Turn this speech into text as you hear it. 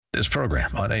This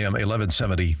program on AM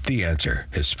 1170, The Answer,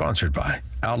 is sponsored by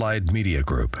Allied Media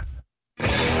Group.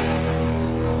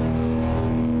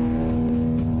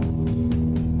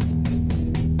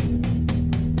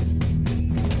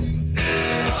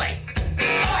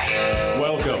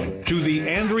 Welcome to the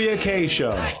Andrea Kaye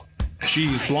Show.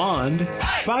 She's blonde,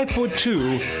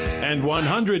 5'2", and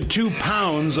 102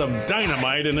 pounds of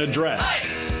dynamite in a dress.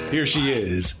 Here she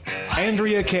is,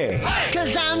 Andrea Kaye.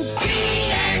 'Cause I'm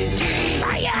TNT,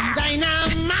 fire,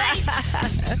 dynamite,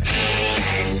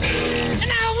 TNT,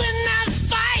 and I will not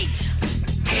fight.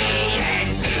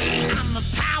 TNT, I'm a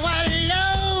power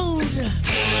load.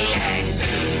 TNT,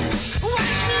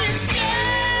 watch me explode.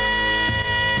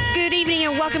 Good evening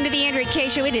and welcome to the Andrea Kaye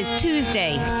Show. It is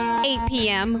Tuesday, 8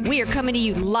 p.m. We are coming to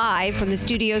you live from the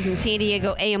studios in San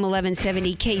Diego, AM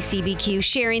 1170 KCBQ.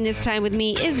 Sharing this time with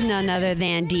me is none other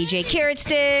than DJ Carrot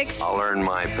Sticks. I'll earn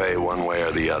my pay one way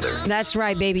or the other. That's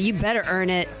right, baby. You better earn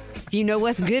it. If you know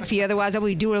what's good for you, otherwise I'll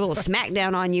be doing a little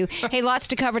smackdown on you. Hey, lots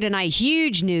to cover tonight.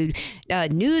 Huge news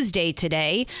day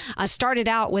today. Started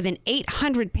out with an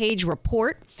 800-page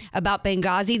report about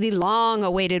Benghazi, the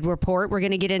long-awaited report. We're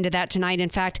going to get into that tonight. In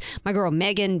fact, my girl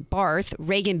Megan Barth,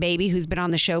 Reagan Baby, who's been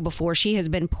on the show before, she has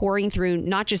been pouring through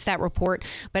not just that report,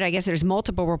 but I guess there's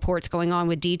multiple reports going on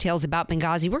with details about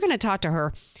Benghazi. We're going to talk to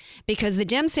her because the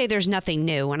Dems say there's nothing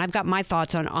new, and I've got my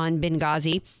thoughts on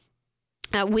Benghazi.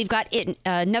 We've got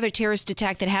another terrorist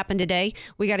attack that happened today.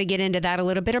 We got to get into that a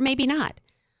little bit, or maybe not.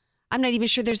 I'm not even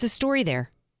sure there's a story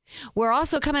there. We're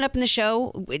also coming up in the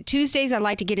show, Tuesdays, I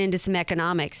like to get into some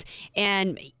economics.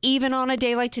 And even on a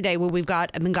day like today, where we've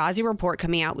got a Benghazi report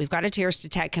coming out, we've got a terrorist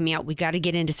attack coming out, we got to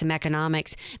get into some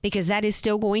economics, because that is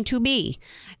still going to be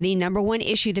the number one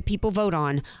issue that people vote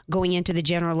on going into the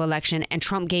general election. And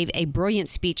Trump gave a brilliant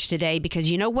speech today,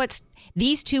 because you know what's,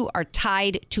 these two are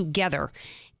tied together.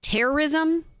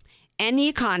 Terrorism and the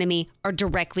economy are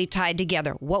directly tied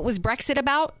together. What was Brexit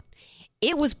about?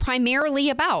 It was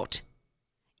primarily about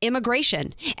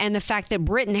immigration and the fact that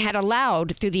Britain had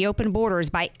allowed through the open borders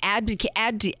by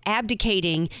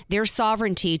abdicating their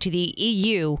sovereignty to the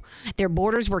EU. Their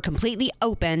borders were completely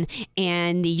open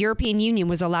and the European Union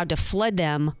was allowed to flood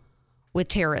them with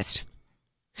terrorists.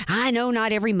 I know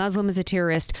not every Muslim is a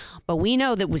terrorist, but we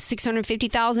know that with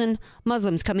 650,000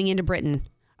 Muslims coming into Britain,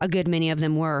 a good many of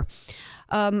them were.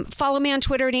 Follow me on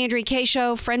Twitter at Andrea Kaye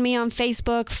Show. Friend me on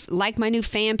Facebook. Like my new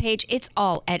fan page. It's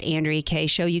all at Andrea Kaye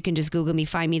Show. You can just Google me,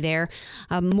 find me there.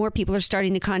 More people are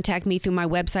starting to contact me through my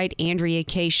website,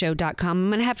 AndreaKayeShow.com. I'm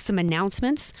going to have some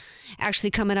announcements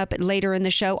actually coming up later in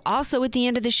the show. Also, at the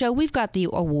end of the show, we've got the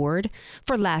award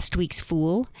for last week's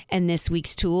Fool and this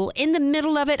week's Tool. In the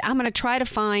middle of it, I'm going to try to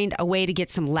find a way to get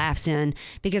some laughs in,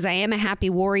 because I am a happy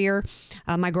warrior.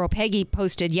 My girl Peggy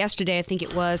posted yesterday, I think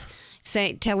it was,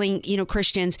 telling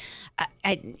Christians,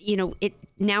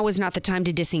 now is not the time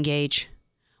to disengage.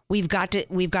 We've got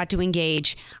to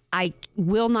engage. I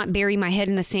will not bury my head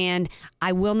in the sand.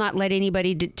 I will not let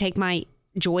anybody take my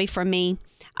joy from me.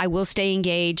 I will stay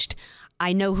engaged.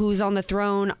 I know who's on the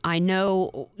throne. I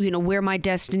know, where my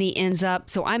destiny ends up.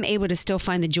 So I'm able to still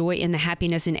find the joy and the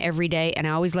happiness in every day. And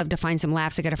I always love to find some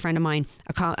laughs. I got a friend of mine,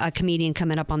 a comedian,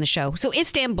 coming up on the show. So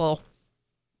Istanbul,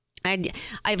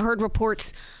 I've heard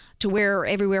reports to where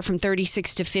everywhere from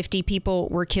 36 to 50 people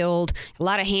were killed. A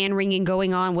lot of hand-wringing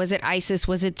going on. Was it ISIS?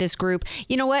 Was it this group?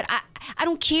 You know what? I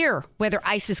don't care whether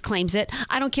ISIS claims it.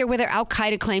 I don't care whether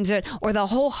Al-Qaeda claims it, or the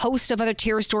whole host of other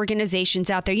terrorist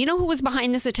organizations out there. You know who was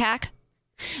behind this attack?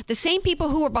 The same people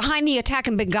who were behind the attack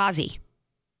in Benghazi.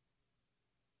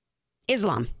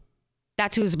 Islam.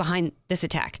 That's who's behind this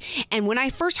attack. And when I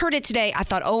first heard it today, I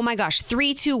thought, oh my gosh,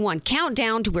 3, 2, 1,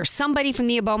 countdown to where somebody from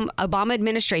the Obama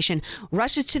administration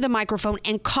rushes to the microphone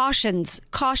and cautions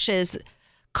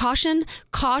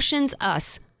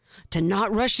us to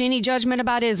not rush to any judgment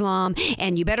about Islam,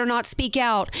 and you better not speak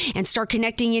out and start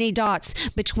connecting any dots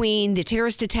between the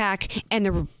terrorist attack and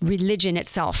the religion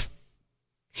itself.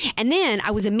 And then I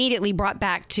was immediately brought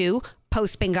back to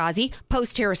post-Benghazi,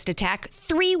 post-terrorist attack,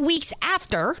 3 weeks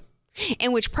after,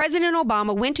 in which President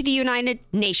Obama went to the United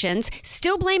Nations,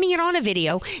 still blaming it on a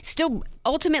video, still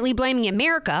ultimately blaming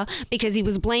America, because he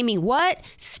was blaming what?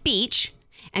 Speech,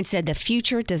 and said the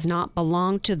future does not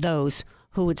belong to those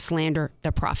who would slander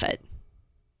the prophet.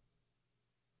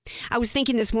 I was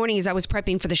thinking this morning as I was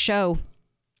prepping for the show,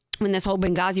 when this whole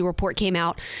Benghazi report came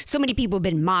out, so many people have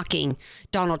been mocking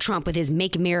Donald Trump with his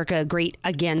Make America Great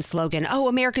Again slogan. Oh,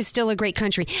 America's still a great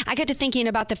country. I got to thinking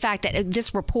about the fact that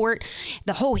this report,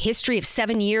 the whole history of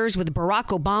 7 years with Barack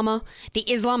Obama, the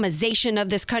Islamization of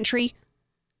this country.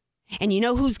 And you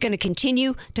know who's going to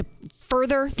continue to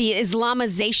further the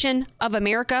Islamization of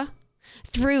America?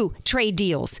 through trade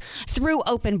deals, through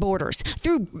open borders,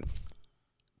 through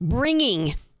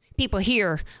bringing people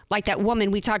here, like that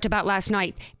woman we talked about last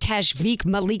night, Tajveek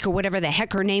Malik, or whatever the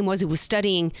heck her name was, who was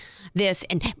studying this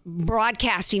and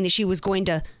broadcasting that she was going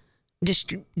to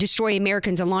destroy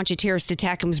Americans and launch a terrorist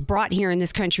attack, and was brought here in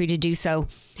this country to do so.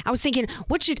 I was thinking,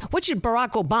 what should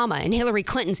Barack Obama and Hillary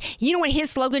Clinton's, you know what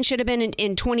his slogan should have been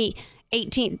in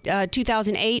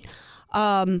 2008?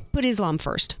 Put Islam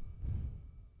first.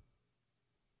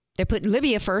 They put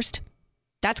Libya first.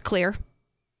 That's clear.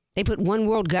 They put one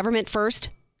world government first.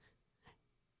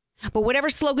 But whatever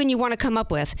slogan you want to come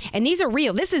up with, and these are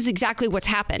real, this is exactly what's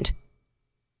happened.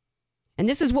 And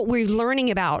this is what we're learning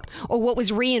about, or what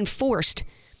was reinforced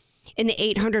in the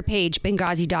 800-page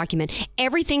Benghazi document.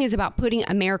 Everything is about putting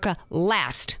America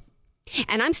last.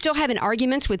 And I'm still having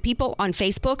arguments with people on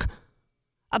Facebook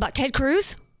about Ted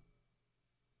Cruz.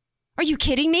 Are you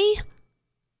kidding me?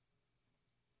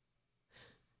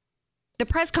 The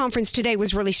press conference today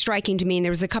was really striking to me, and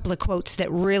there was a couple of quotes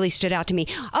that really stood out to me.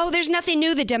 Oh, there's nothing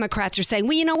new, the Democrats are saying.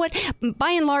 Well, you know what?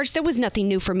 By and large, there was nothing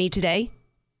new for me today.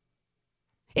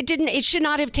 It should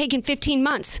not have taken 15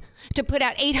 months to put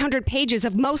out 800 pages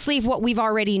of mostly of what we've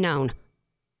already known.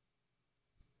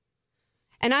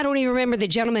 And I don't even remember the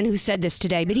gentleman who said this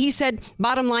today, but he said,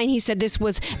 bottom line, he said this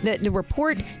was, the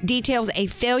report details a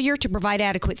failure to provide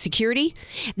adequate security,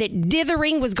 that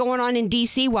dithering was going on in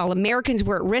D.C. while Americans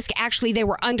were at risk. Actually, they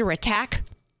were under attack.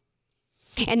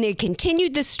 And they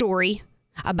continued the story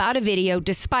about a video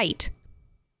despite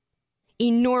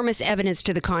enormous evidence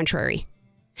to the contrary.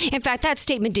 In fact, that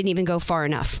statement didn't even go far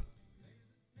enough.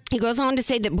 He goes on to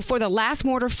say that before the last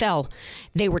mortar fell,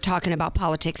 they were talking about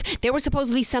politics. There was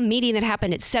supposedly some meeting that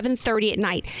happened at 7:30 at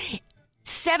night.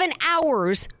 7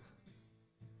 hours.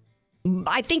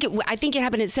 I think it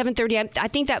happened at 7:30. I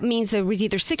think that means there was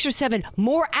either 6 or 7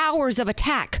 more hours of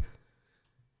attack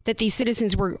that these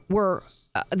citizens were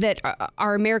that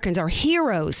our Americans, our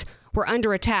heroes, were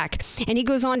under attack. And he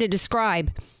goes on to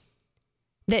describe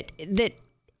that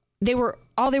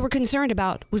all they were concerned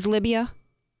about was Libya,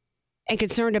 and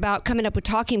concerned about coming up with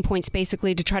talking points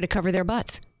basically to try to cover their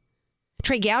butts.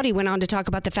 Trey Gowdy went on to talk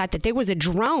about the fact that there was a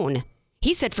drone.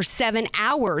 He said for 7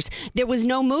 hours, there was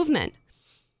no movement.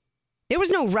 There was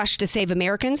no rush to save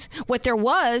Americans. What there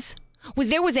was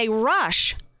a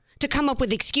rush to come up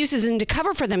with excuses and to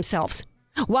cover for themselves,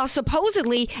 while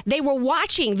supposedly they were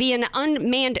watching via an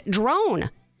unmanned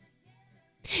drone.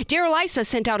 Darrell Issa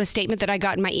sent out a statement that I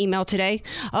got in my email today.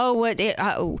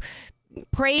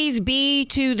 Praise be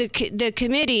to the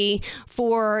committee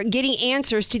for getting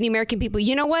answers to the American people.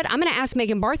 You know what? I'm going to ask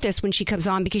Megan Barth this when she comes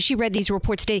on, because she read these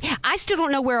reports today. I still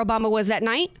don't know where Obama was that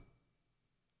night.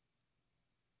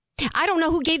 I don't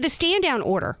know who gave the stand-down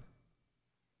order.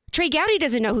 Trey Gowdy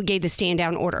doesn't know who gave the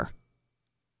stand-down order.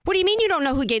 What do you mean you don't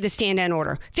know who gave the stand-down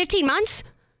order? 15 months?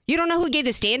 You don't know who gave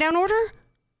the stand-down order?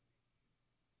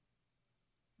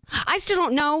 I still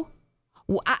don't know.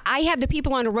 I had the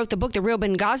people on who wrote the book, The Real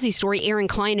Benghazi Story, Aaron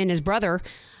Klein and his brother.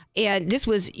 And this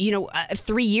was,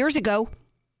 3 years ago.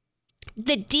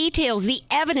 The details, the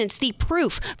evidence, the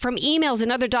proof from emails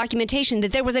and other documentation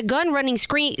that there was a gun running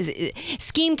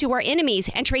scheme to our enemies.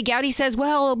 And Trey Gowdy says,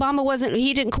 well,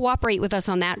 he didn't cooperate with us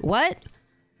on that. What?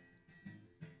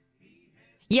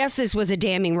 Yes, this was a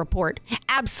damning report.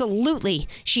 Absolutely,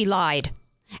 she lied.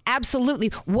 Absolutely.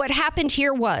 What happened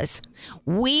here was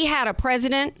we had a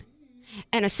president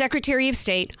and a Secretary of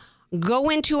State go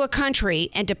into a country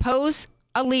and depose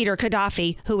a leader,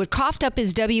 Gaddafi, who had coughed up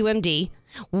his WMD,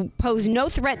 posed no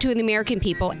threat to the American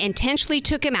people, intentionally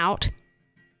took him out,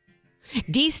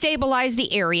 destabilized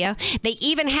the area. They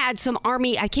even had some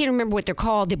army, I can't remember what they're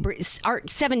called,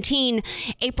 the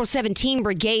April 17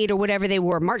 Brigade or whatever they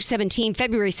were,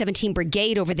 February 17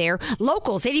 Brigade over there.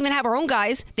 Locals, they didn't even have our own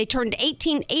guys. They turned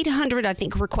 800, I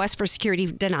think, requests for security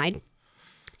denied.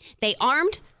 They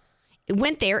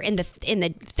went there in the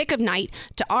thick of night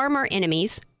to arm our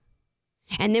enemies.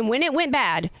 And then when it went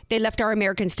bad, they left our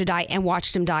Americans to die and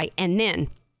watched them die, and then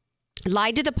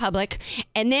lied to the public,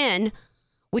 and then,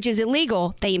 which is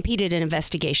illegal, they impeded an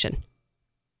investigation.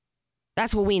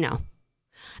 That's what we know.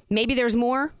 Maybe there's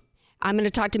more. I'm going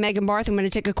to talk to Megan Barth. I'm going to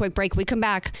take a quick break. When we come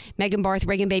back, Megan Barth,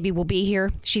 Reagan Baby, will be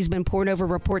here. She's been pouring over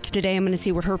reports today. I'm going to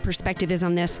see what her perspective is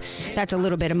on this. That's a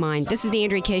little bit of mine. This is the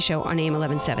Andrea Kaye Show on AM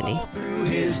 1170.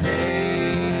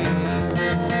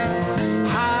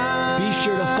 Be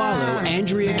sure to follow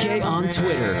Andrea Kaye on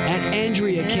Twitter at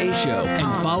Andrea Kaye Show,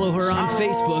 and follow her on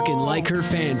Facebook and like her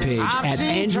fan page at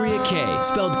Andrea Kaye,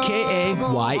 spelled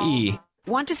Kaye.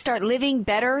 Want to start living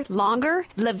better, longer?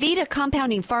 Levita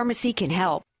Compounding Pharmacy can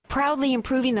help. proudly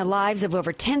improving the lives of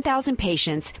over 10,000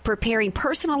 patients, preparing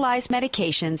personalized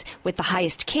medications with the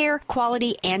highest care,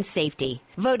 quality, and safety.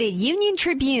 Voted Union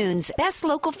Tribune's best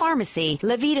local pharmacy,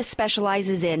 Levita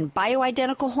specializes in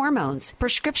bioidentical hormones,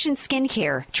 prescription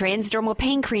skincare, transdermal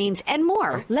pain creams, and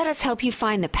more. Let us help you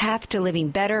find the path to living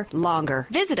better, longer.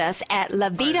 Visit us at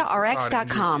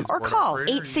levitarx.com or call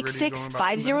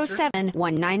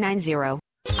 866-507-1990.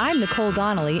 I'm Nicole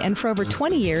Donnelly, and for over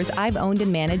 20 years, I've owned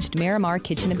and managed Miramar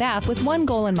Kitchen and Bath with one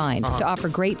goal in mind, to offer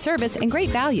great service and great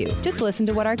value. Just listen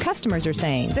to what our customers are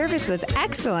saying. Service was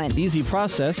excellent. Easy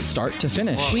process, start to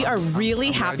finish. We are really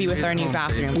happy with our new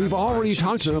bathroom. We've already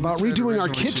talked to them about redoing our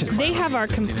kitchen. They have our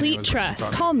complete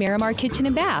trust. Call Miramar Kitchen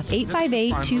and Bath,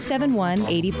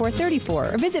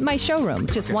 858-271-8434, or visit my showroom,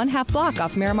 just one half block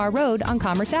off Miramar Road on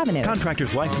Commerce Avenue.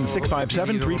 Contractors license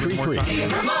 657-333.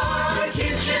 Miramar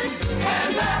Kitchen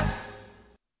and Bath.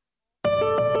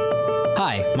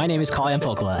 Hi, my name is Kalyan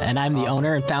Pokala, and I'm the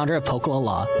owner and founder of Pokala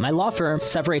Law. My law firm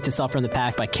separates itself from the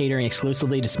pack by catering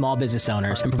exclusively to small business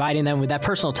owners and providing them with that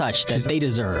personal touch that they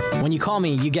deserve. When you call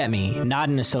me, you get me, not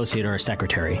an associate or a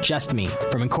secretary, just me.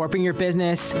 From incorporating your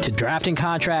business to drafting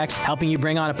contracts, helping you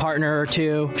bring on a partner or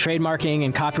two, trademarking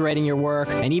and copywriting your work,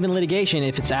 and even litigation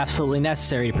if it's absolutely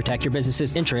necessary to protect your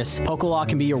business's interests, Pokala Law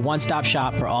can be your one-stop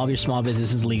shop for all of your small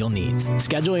business's legal needs.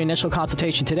 Schedule your initial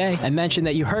consultation today and mention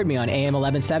that you heard me on AM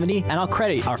 1170, and I'll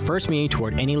credit our first meeting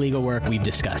toward any legal work we've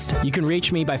discussed. You can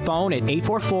reach me by phone at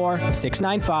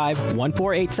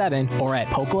 844-695-1487 or at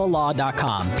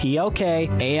pokalalaw.com,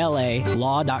 P-O-K-A-L-A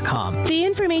law.com. The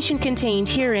information contained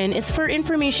herein is for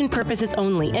information purposes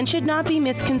only and should not be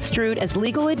misconstrued as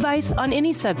legal advice on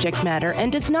any subject matter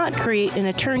and does not create an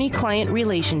attorney-client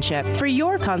relationship. For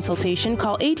your consultation,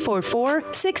 call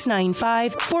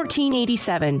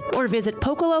 844-695-1487 or visit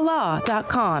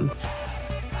pokalalaw.com.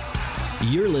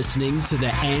 You're listening to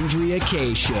The Andrea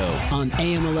Kaye Show on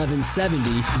AM 1170,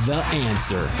 The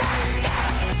Answer.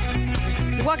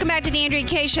 Welcome back to The Andrea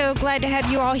Kaye Show. Glad to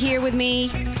have you all here with me.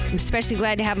 I'm especially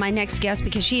glad to have my next guest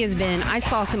because she has been, I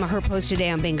saw some of her posts today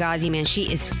on Benghazi, man. She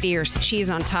is fierce. She is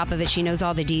on top of it. She knows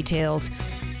all the details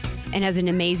and has an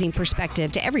amazing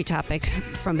perspective to every topic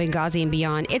from Benghazi and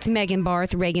beyond. It's Megan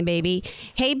Barth, Reagan Baby.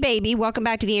 Hey, baby. Welcome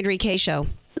back to The Andrea Kaye Show.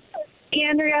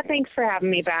 Andrea, thanks for having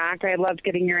me back. I loved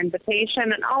getting your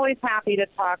invitation and always happy to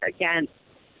talk against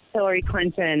Hillary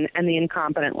Clinton and the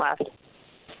incompetent left.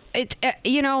 The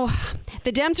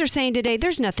Dems are saying today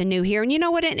there's nothing new here. And you know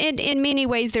what? In many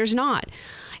ways, there's not.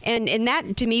 And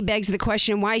that, to me, begs the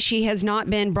question why she has not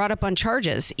been brought up on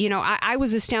charges. You know, I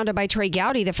was astounded by Trey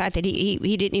Gowdy, the fact that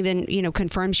he didn't even,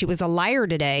 confirm she was a liar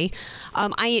today.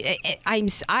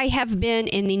 I have been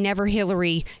in the Never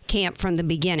Hillary camp from the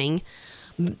beginning.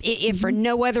 If for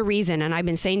no other reason, and I've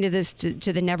been saying this to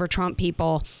the Never Trump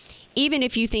people, even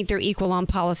if you think they're equal on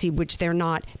policy, which they're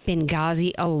not,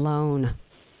 Benghazi alone.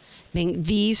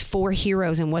 These four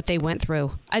heroes and what they went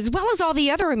through, as well as all the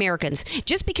other Americans.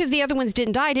 Just because the other ones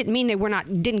didn't die didn't mean they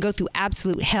didn't go through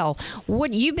absolute hell.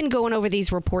 What you've been going over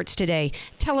these reports today,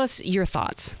 tell us your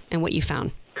thoughts and what you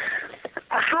found.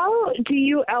 How do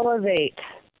you elevate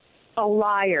a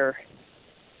liar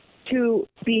to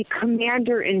be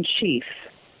commander-in-chief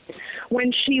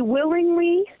when she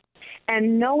willingly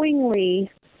and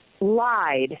knowingly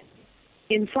lied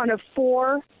in front of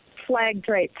 4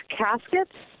 flag-draped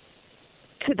caskets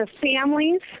to the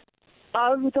families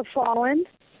of the fallen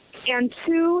and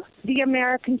to the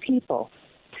American people?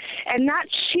 And that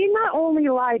she not only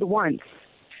lied once,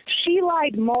 she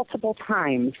lied multiple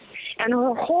times. And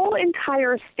her whole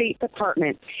entire State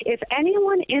Department, if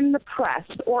anyone in the press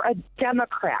or a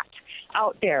Democrat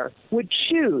out there would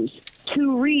choose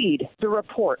to read the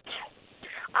reports,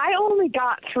 I only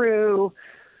got through,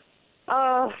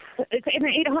 it's an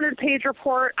 800-page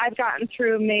report. I've gotten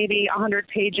through maybe 100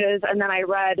 pages, and then I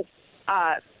read,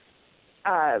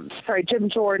 Jim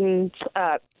Jordan's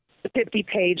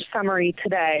 50-page summary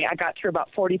today. I got through about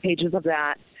 40 pages of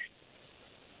that.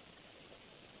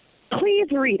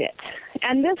 Please read it.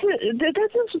 And this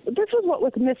is what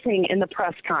was missing in the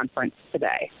press conference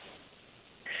today.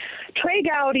 Trey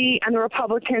Gowdy and the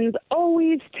Republicans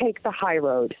always take the high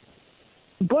road.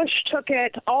 Bush took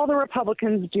it. All the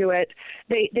Republicans do it.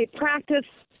 They practice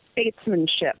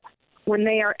statesmanship when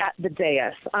they are at the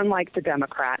dais, unlike the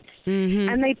Democrats. Mm-hmm.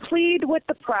 And they plead with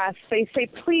the press. They say,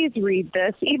 please read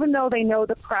this, even though they know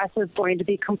the press is going to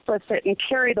be complicit and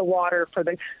carry the water for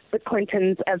the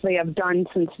Clintons as they have done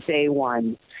since day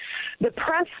one. The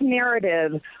press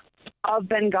narrative of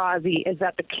Benghazi is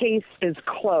that the case is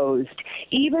closed,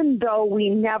 even though we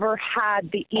never had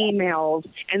the emails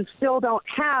and still don't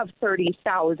have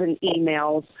 30,000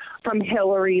 emails from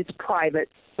Hillary's private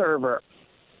server.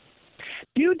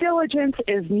 Due diligence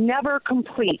is never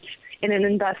complete in an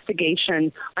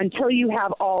investigation until you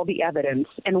have all the evidence.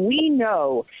 And we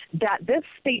know that this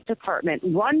State Department,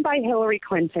 run by Hillary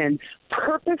Clinton,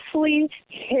 purposely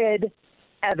hid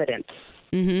evidence.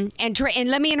 Mm-hmm. And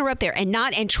let me interrupt there.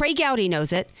 And Trey Gowdy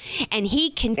knows it, and he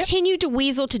continued to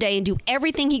weasel today and do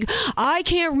everything I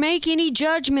can't make any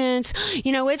judgments.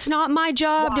 It's not my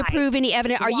job to prove any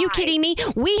evidence. Are you kidding me?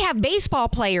 We have baseball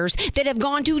players that have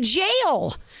gone to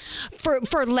jail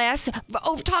for less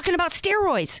talking about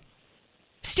steroids.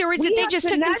 Steroids that they just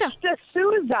took themselves.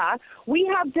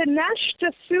 We have Dinesh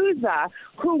D'Souza,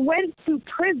 who went to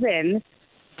prison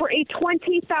for a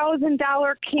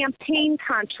 $20,000 campaign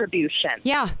contribution.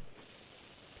 Yeah.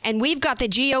 And we've got the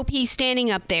GOP standing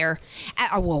up there.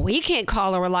 Well, we can't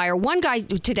call her a liar. One guy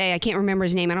today, I can't remember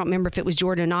his name. I don't remember if it was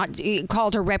Jordan or not,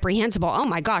 called her reprehensible. Oh,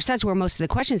 my gosh, that's where most of the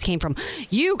questions came from.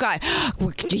 You guys,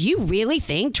 do you really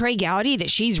think, Trey Gowdy, that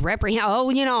she's reprehensible?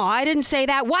 Oh, I didn't say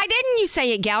that. Why didn't you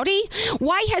say it, Gowdy?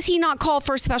 Why has he not called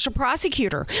for a special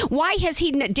prosecutor? Why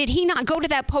did he not go to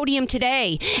that podium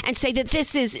today and say that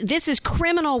this is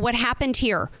criminal what happened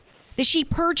here? That she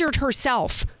perjured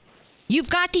herself? You've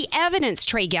got the evidence,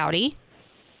 Trey Gowdy.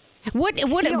 Unlike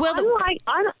what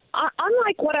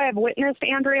I have witnessed,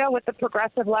 Andrea, with the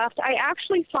progressive left, I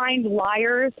actually find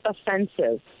liars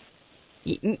offensive.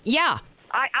 Yeah.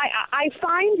 I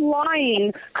find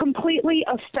lying completely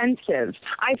offensive.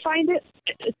 I find it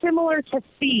similar to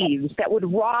thieves that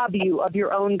would rob you of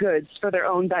your own goods for their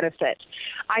own benefit.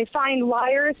 I find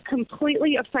liars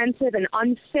completely offensive and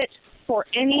unfit for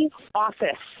any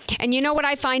office. And you know what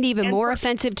I find even more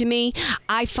offensive to me?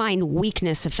 I find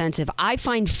weakness offensive. I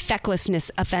find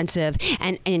fecklessness offensive.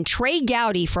 And Trey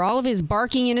Gowdy, for all of his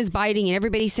barking and his biting and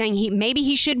everybody saying maybe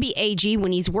he should be AG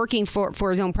when he's working for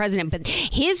his own president, but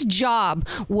his job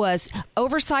was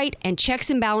oversight and checks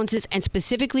and balances, and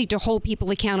specifically to hold people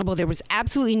accountable. There was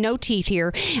absolutely no teeth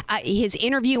here. His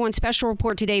interview on Special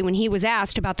Report today, when he was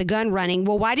asked about the gun running,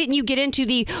 well, why didn't you get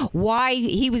into why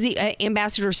he was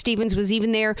Ambassador Stevens was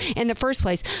even there in the first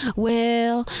place?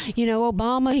 Well,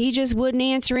 Obama, he just wouldn't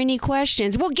answer any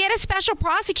questions. Well, get a special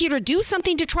prosecutor. Do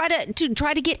something to try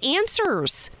to get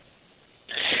answers.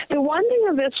 The one thing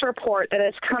of this report that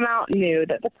has come out new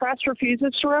that the press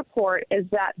refuses to report is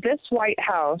that this White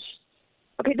House,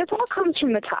 okay, this all comes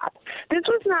from the top. This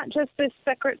was not just this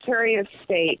Secretary of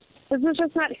State. This was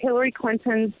just not Hillary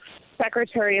Clinton's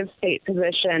Secretary of State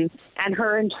position and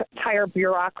her entire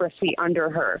bureaucracy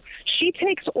under her. She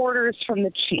takes orders from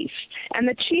the chief, and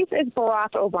the chief is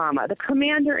Barack Obama, the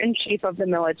commander-in-chief of the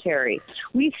military.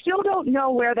 We still don't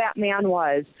know where that man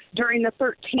was during the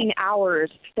 13 hours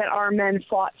that our men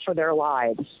fought for their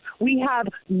lives. We have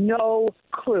no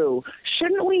clue.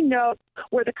 Shouldn't we know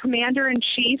where the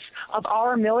commander-in-chief of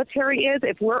our military is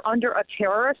if we're under a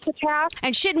terrorist attack?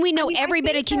 And shouldn't we know every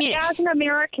bit of community? As an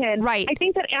American, right. I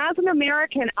think that as an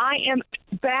American, I am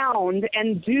bound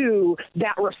and due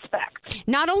that respect.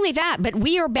 Not only that, but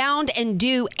we are bound and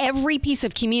due every piece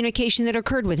of communication that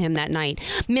occurred with him that night.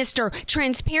 Mr.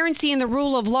 Transparency and the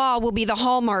rule of law will be the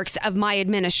hallmarks of my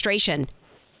administration,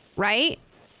 right?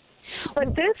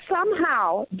 But this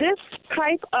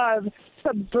type of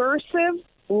subversive,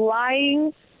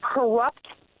 lying, corrupt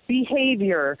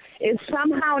behavior is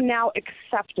somehow now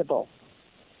acceptable.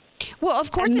 Well,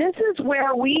 of course. And this is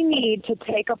where we need to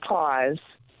take a pause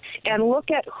and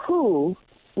look at who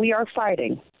we are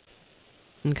fighting.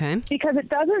 Okay. Because it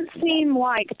doesn't seem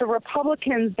like the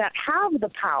Republicans that have the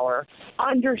power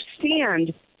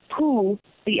understand who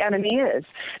the enemy is.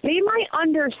 They might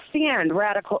understand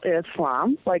radical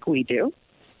Islam like we do.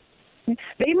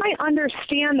 They might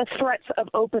understand the threats of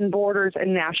open borders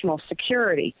and national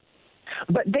security.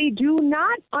 But they do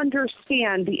not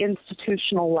understand the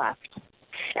institutional left.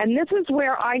 And this is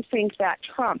where I think that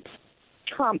trumps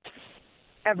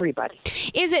everybody.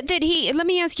 Is it that let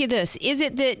me ask you this, is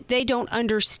it that they don't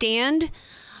understand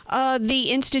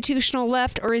the institutional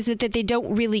left, or is it that they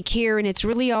don't really care and it's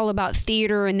really all about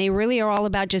theater and they really are all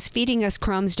about just feeding us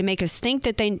crumbs to make us think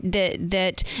that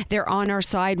they're on our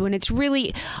side, when it's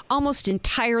really almost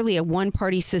entirely a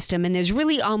one-party system and there's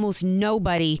really almost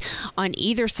nobody on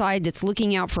either side that's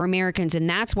looking out for Americans? And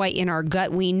that's why in our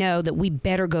gut we know that we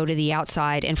better go to the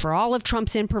outside. And for all of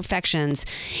Trump's imperfections,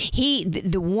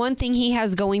 the one thing he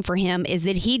has going for him is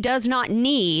that he does not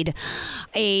need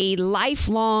a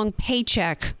lifelong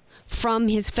paycheck from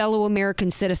his fellow American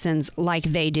citizens like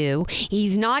they do.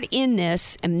 He's not in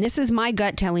this, and this is my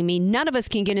gut telling me, none of us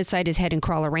can get inside his head and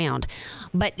crawl around.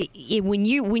 But when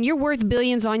you're worth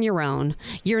billions on your own,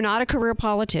 you're not a career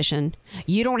politician.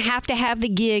 You don't have to have the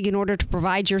gig in order to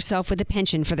provide yourself with a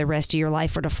pension for the rest of your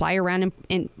life or to fly around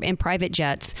in private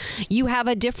jets. You have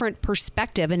a different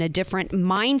perspective and a different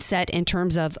mindset in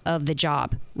terms of the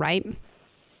job, right?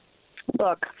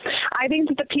 Look, I think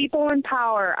that the people in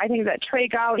power, I think that Trey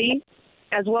Gowdy,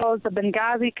 as well as the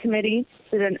Benghazi committee,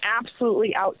 did an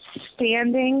absolutely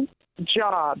outstanding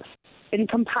job in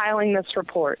compiling this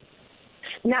report.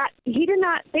 They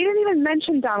didn't even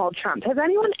mention Donald Trump. Has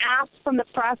anyone asked from the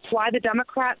press why the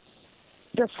Democrats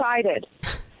decided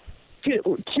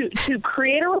to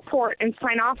create a report and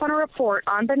sign off on a report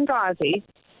on Benghazi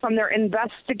from their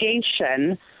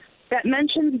investigation that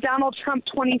mentions Donald Trump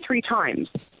 23 times?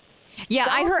 Yeah,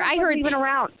 I heard even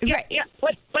around. Yeah.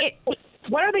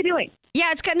 What are they doing?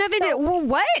 Yeah, it's got nothing to. Well,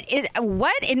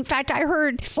 what? In fact, I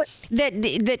heard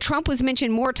that Trump was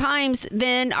mentioned more times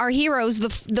than our heroes,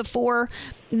 the four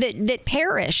that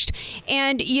perished,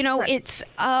 and it's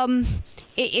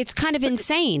kind of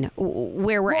insane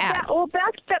where we're at.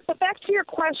 Back to your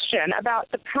question about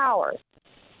the power.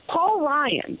 Paul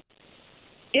Ryan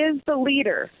is the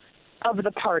leader of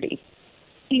the party.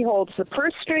 He holds the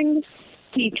purse strings.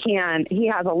 He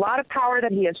has a lot of power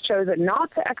that he has chosen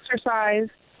not to exercise.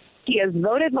 He has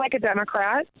voted like a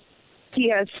Democrat. He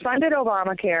has funded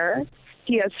Obamacare.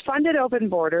 He has funded open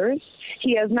borders.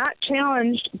 He has not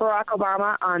challenged Barack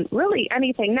Obama on really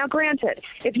anything. Now, granted,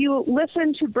 if you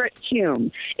listen to Brit Hume,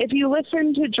 if you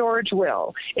listen to George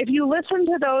Will, if you listen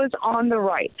to those on the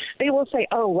right, they will say,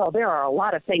 oh, well, there are a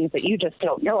lot of things that you just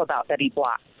don't know about that he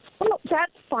blocked. Well,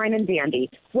 that's fine and dandy.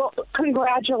 Well,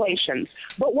 congratulations.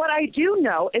 But what I do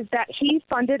know is that he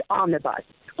funded Omnibus,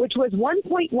 which was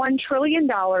 $1.1 trillion,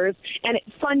 and it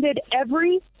funded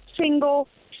every single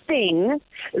thing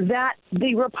that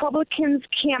the Republicans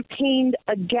campaigned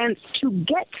against to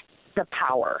get the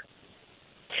power.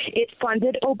 It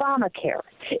funded Obamacare.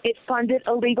 It funded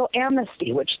illegal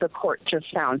amnesty, which the court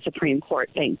just found, Supreme Court,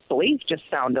 thankfully, just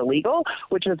found illegal,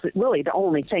 which was really the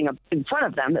only thing in front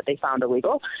of them that they found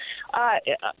illegal.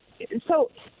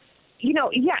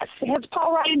 Yes, has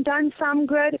Paul Ryan done some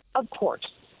good? Of course.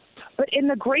 But in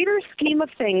the greater scheme of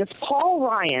things, Paul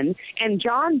Ryan and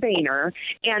John Boehner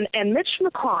and Mitch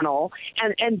McConnell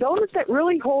and those that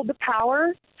really hold the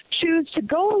power choose to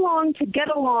go along to get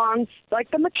along, like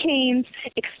the McCains,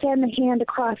 extend the hand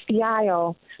across the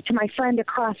aisle to my friend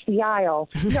across the aisle.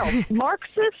 No,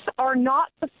 Marxists are not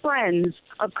the friends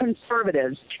of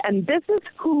conservatives, and this is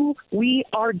who we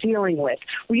are dealing with.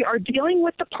 We are dealing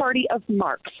with the party of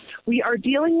Marx. We are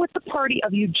dealing with the party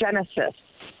of eugenicists.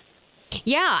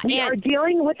 Yeah, we are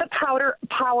dealing with the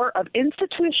power of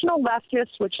institutional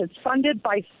leftists, which is funded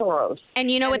by Soros. And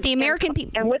you know what, the American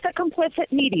people, and with the complicit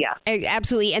media,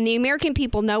 absolutely. And the American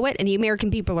people know it, and the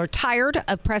American people are tired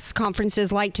of press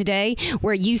conferences like today,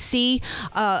 where you see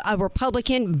a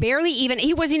Republican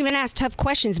he wasn't even asked tough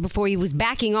questions before he was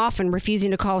backing off and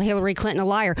refusing to call Hillary Clinton a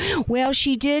liar. Well,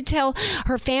 she did tell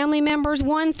her family members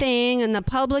one thing and the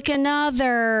public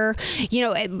another. You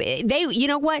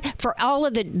know what? For all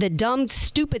of the dumb,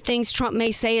 stupid things Trump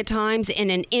may say at times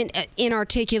in an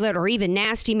inarticulate or even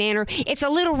nasty manner, it's a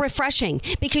little refreshing,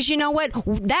 because you know what?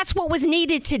 That's what was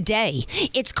needed today.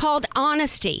 It's called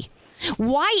honesty.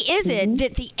 Why is it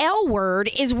that the L word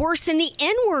is worse than the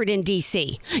N word in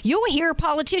D.C.? You'll hear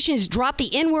politicians drop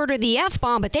the N word or the F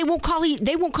bomb, but they won't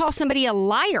call somebody a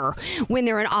liar when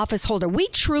they're an office holder. We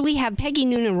truly have. Peggy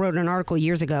Noonan wrote an article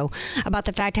years ago about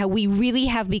the fact how we really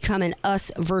have become an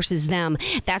us versus them.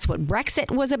 That's what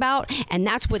Brexit was about, and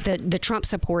that's what the Trump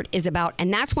support is about,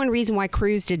 and that's one reason why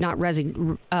Cruz did not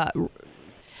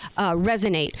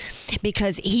resonate,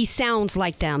 because he sounds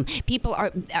like them.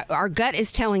 Our gut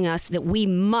is telling us that we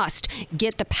must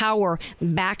get the power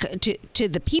back to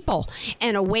the people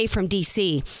and away from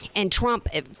D.C. And Trump,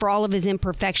 for all of his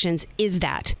imperfections, is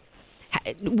that.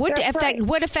 What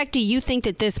effect do you think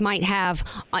that this might have,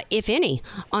 if any,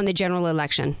 on the general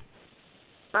election?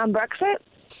 On Brexit?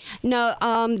 No,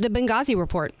 the Benghazi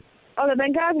report. Oh, the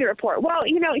Benghazi report. Well,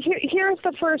 here's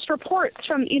the first reports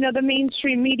from, the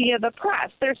mainstream media, the press.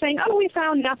 They're saying, oh, we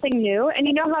found nothing new. And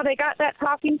you know how they got that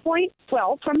talking point?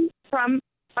 Well, from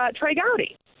Trey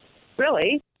Gowdy,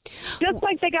 really. Just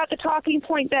like they got the talking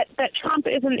point that Trump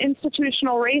is an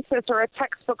institutional racist or a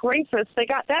textbook racist, they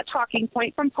got that talking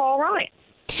point from Paul Ryan.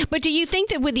 But do you think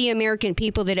that with the American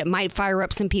people that it might fire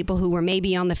up some people who were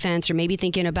maybe on the fence or maybe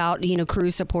thinking about,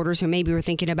 Cruz supporters who maybe were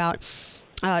thinking about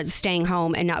staying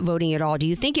home and not voting at all. Do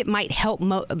you think it might help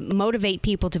motivate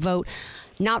people to vote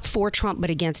not for Trump but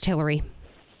against Hillary?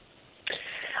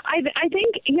 I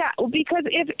think, because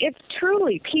if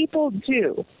truly people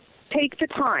do take the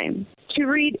time to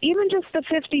read even just the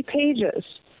 50 pages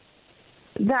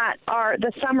that are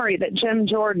the summary that Jim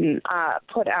Jordan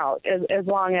put out, as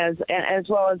well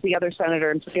as the other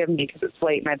senator, and forgive me because it's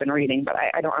late and I've been reading, but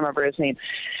I don't remember his name.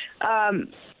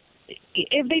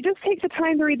 If they just take the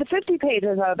time to read the 50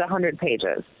 pages out of the 100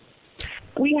 pages,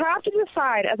 we have to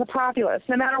decide as a populace,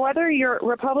 no matter whether you're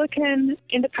Republican,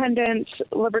 Independent,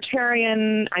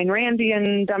 Libertarian, Ayn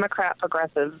Randian, Democrat,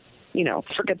 Progressive,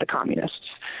 forget the communists.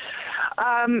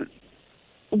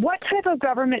 What type of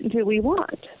government do we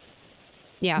want?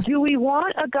 Yeah. Do we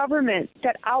want a government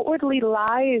that outwardly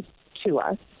lies to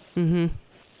us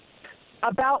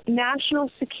about national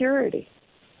security?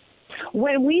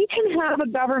 When we can have a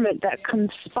government that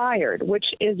conspired, which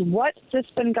is what this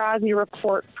Benghazi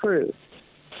report proves,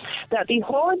 that the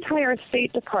whole entire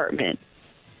State Department,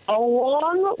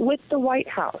 along with the White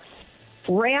House,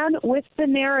 ran with the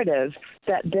narrative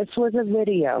that this was a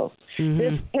video.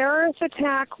 This terrorist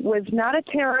attack was not a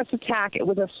terrorist attack. It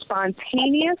was a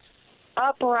spontaneous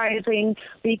uprising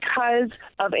because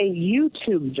of a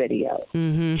YouTube video.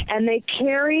 And they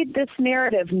carried this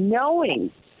narrative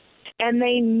knowing, and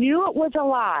they knew it was a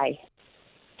lie.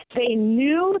 They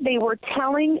knew they were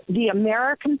telling the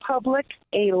American public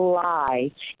a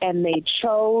lie, and they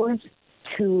chose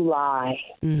to lie.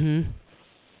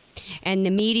 And the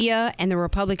media and the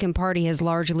Republican Party has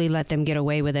largely let them get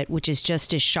away with it, which is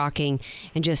just as shocking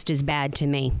and just as bad to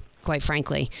me, quite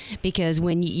frankly. Because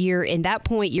when you're in that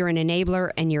point, you're an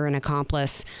enabler and you're an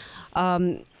accomplice.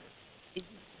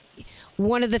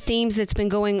 One of the themes that's been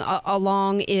going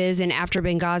along is, and after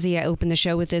Benghazi, I opened the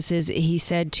show with this, is he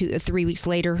said 3 weeks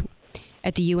later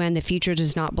at the UN, the future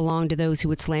does not belong to those who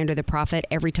would slander the prophet.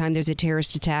 Every time there's a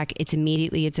terrorist attack, it's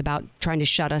about trying to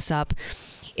shut us up.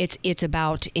 It's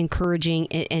about encouraging,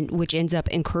 and which ends up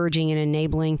encouraging and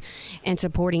enabling and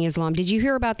supporting Islam. Did you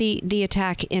hear about the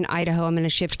attack in Idaho? I'm going to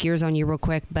shift gears on you real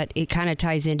quick, but it kind of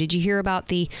ties in. Did you hear about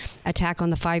the attack on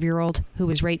the 5-year-old who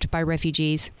was raped by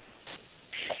refugees?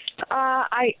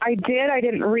 I did. I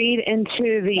didn't read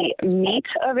into the meat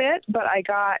of it, but I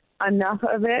got enough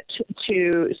of it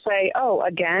to say, oh,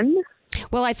 again?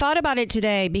 Well, I thought about it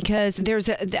today because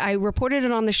I reported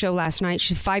it on the show last night.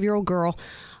 She's a 5-year-old girl,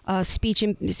 speech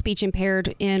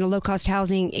impaired in a low-cost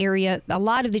housing area. A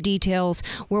lot of the details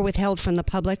were withheld from the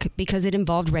public because it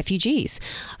involved refugees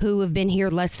who have been here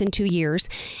less than 2 years.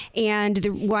 And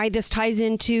why this ties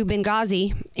into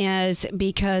Benghazi is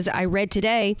because I read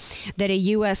today that a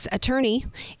U.S. attorney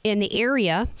in the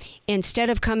area, instead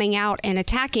of coming out and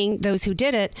attacking those who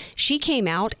did it, she came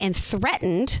out and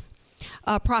threatened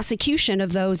prosecution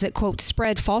of those that, quote,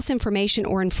 spread false information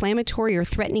or inflammatory or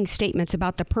threatening statements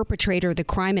about the perpetrator of the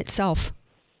crime itself.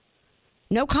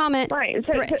 No comment. Right. And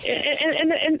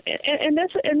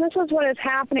this is what is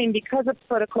happening because of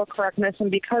political correctness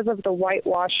and because of the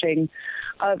whitewashing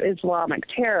of Islamic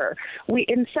terror.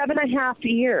 In 7.5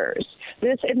 years,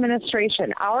 this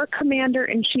administration, our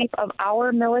commander-in-chief of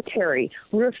our military,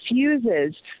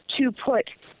 refuses to put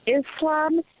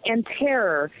Islam and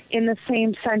terror in the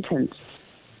same sentence.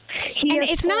 And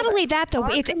it's not only that, though.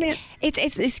 It's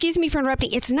excuse me for interrupting.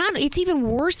 It's even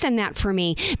worse than that for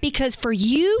me, because for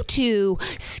you to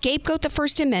scapegoat the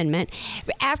First Amendment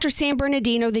after San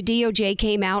Bernardino, the DOJ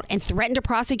came out and threatened to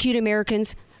prosecute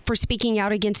Americans for speaking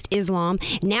out against Islam.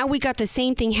 Now we got the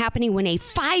same thing happening when a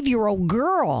 5-year-old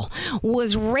girl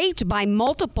was raped by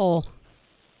multiple,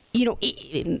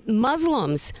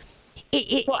 Muslims.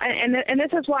 And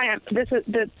this is why this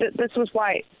was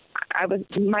why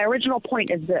my original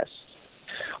point is this: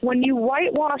 when you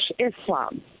whitewash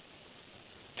Islam,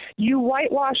 you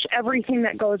whitewash everything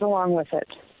that goes along with it.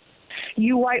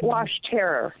 You whitewash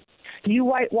terror. You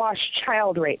whitewash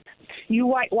child rape. You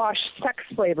whitewash sex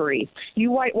slavery.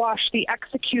 You whitewash the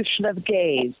execution of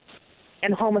gays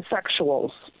and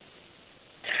homosexuals.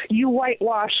 You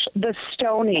whitewash the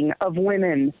stoning of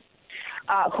women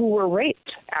who were raped,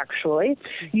 actually.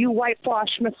 You whitewash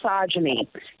misogyny.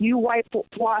 You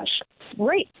whitewash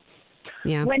rape.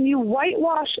 Yeah. When you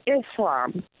whitewash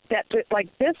Islam, like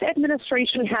this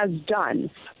administration has done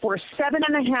for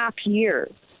 7.5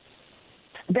 years,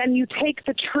 then you take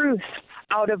the truth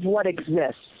out of what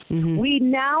exists. We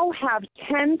now have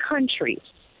 10 countries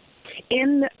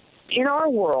in our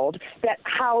world that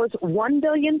house 1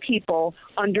 billion people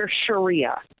under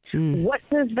Sharia. What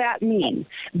does that mean?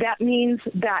 That means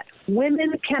that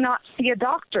women cannot see a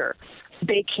doctor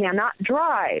They cannot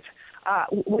drive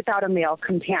without a male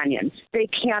companion. They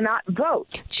cannot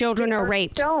vote. Children are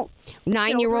raped.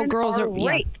 9-year-old girls are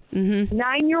raped. Yeah. Mm-hmm.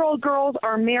 9-year-old girls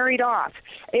are married off.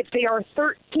 If they are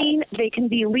 13, they can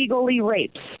be legally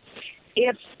raped.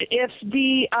 If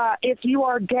you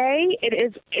are gay, it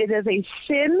is a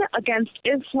sin against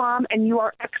Islam, and you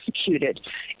are executed.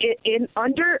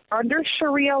 Under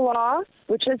Sharia law,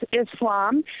 which is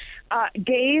Islam,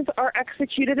 gays are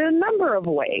executed in a number of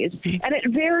ways, and it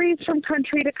varies from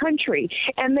country to country.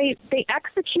 And they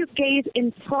execute gays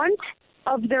in front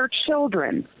of their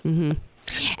children. Mm-hmm.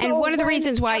 And one of the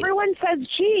reasons why everyone says,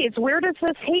 geez, where does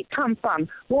this hate come from?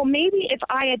 Well, maybe if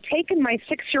I had taken my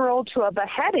 6-year-old to a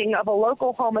beheading of a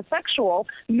local homosexual,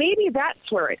 maybe that's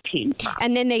where it came from.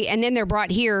 And then they're brought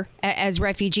here as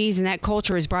refugees, and that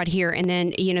culture is brought here, and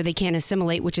then they can't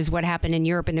assimilate, which is what happened in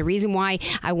Europe. And the reason why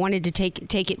I wanted to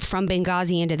take it from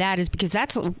Benghazi into that is because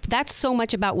that's so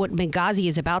much about what Benghazi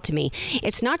is about to me.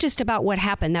 It's not just about what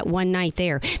happened that one night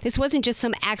there. This wasn't just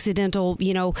some accidental,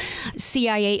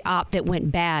 CIA op that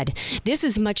went bad. This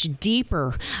is much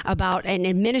deeper about an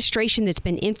administration that's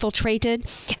been infiltrated.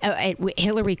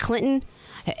 Hillary Clinton,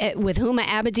 with Huma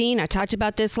Abedin, I talked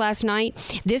about this last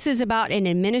night. This is about an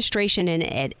administration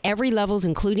at every levels,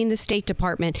 including the State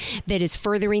Department, that is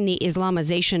furthering the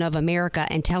Islamization of America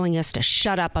and telling us to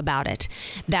shut up about it.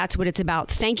 That's what it's about.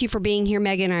 Thank you for being here,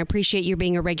 Megan. I appreciate you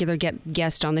being a regular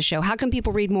guest on the show. How can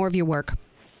people read more of your work?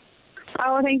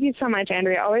 Oh, thank you so much,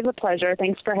 Andrea. Always a pleasure.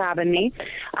 Thanks for having me.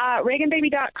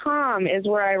 ReaganBaby.com is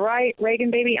where I write. Reagan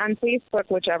Baby on Facebook,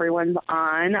 which everyone's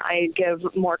on. I give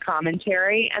more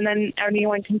commentary. And then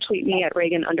anyone can tweet me at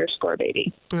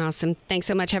Reagan_baby. Awesome. Thanks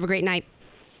so much. Have a great night.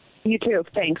 You too.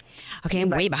 Thanks. Okay, I'm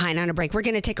way behind on a break. We're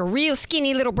going to take a real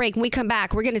skinny little break. When we come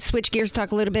back, we're going to switch gears,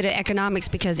 talk a little bit of economics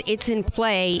because it's in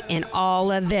play in all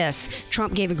of this.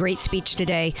 Trump gave a great speech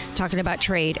today talking about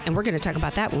trade, and we're going to talk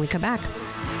about that when we come back.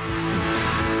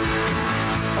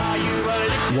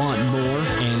 Want more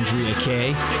Andrea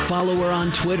Kaye? Follow her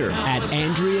on Twitter at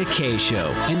Andrea Kaye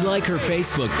Show and like her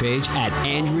Facebook page at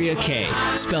Andrea Kaye,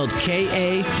 spelled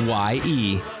Kaye.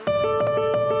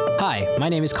 Hi, my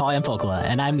name is Kalyan Pokala,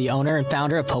 and I'm the owner and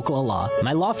founder of Pokala Law.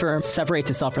 My law firm separates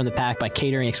itself from the pack by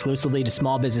catering exclusively to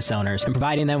small business owners and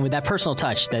providing them with that personal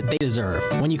touch that they deserve.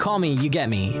 When you call me, you get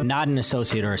me, not an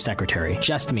associate or a secretary,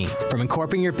 just me. From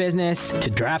incorporating your business to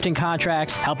drafting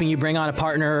contracts, helping you bring on a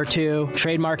partner or two,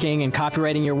 trademarking and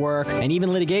copywriting your work, and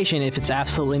even litigation if it's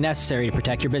absolutely necessary to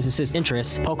protect your business's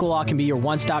interests, Pokala Law can be your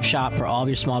one-stop shop for all of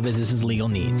your small business's legal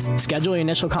needs. Schedule your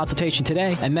initial consultation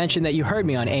today and mention that you heard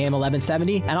me on AM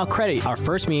 1170, and I'll credit our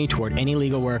first meeting toward any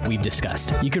legal work we've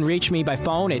discussed. You can reach me by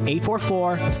phone at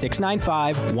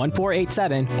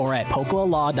 844-695-1487 or at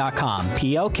pokalalaw.com,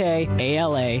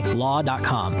 Pokala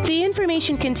law.com. The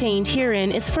information contained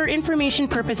herein is for information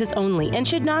purposes only and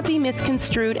should not be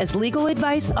misconstrued as legal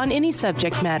advice on any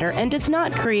subject matter and does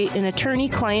not create an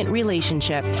attorney-client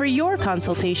relationship. For your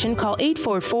consultation, call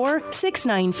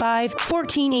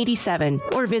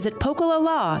 844-695-1487 or visit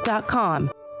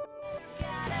pokalalaw.com.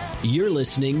 You're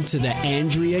listening to The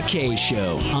Andrea Kaye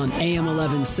Show on AM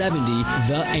 1170,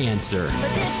 The Answer.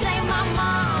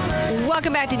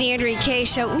 Welcome back to The Andrea Kaye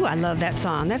Show. Ooh, I love that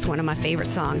song. That's one of my favorite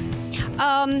songs.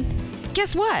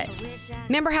 Guess what?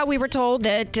 Remember how we were told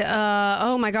that,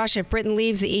 oh my gosh, if Britain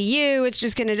leaves the EU, it's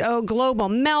just going to, global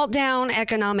meltdown,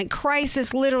 economic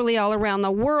crisis, literally all around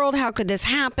the world. How could this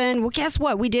happen? Well, guess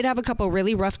what? We did have a couple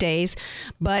really rough days,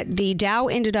 but the Dow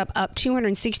ended up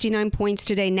 269 points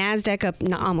today. NASDAQ up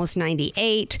almost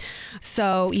 98.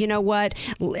 So, you know what?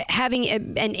 Having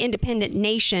an independent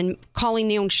nation calling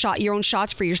your own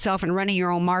shots for yourself and running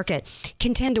your own market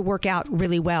can tend to work out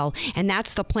really well. And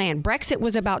that's the plan. Brexit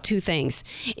was about two things.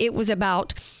 It was about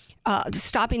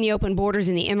stopping the open borders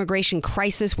and the immigration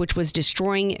crisis, which was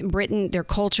destroying Britain, their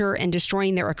culture, and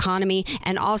destroying their economy,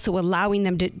 and also allowing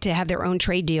them to have their own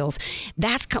trade deals.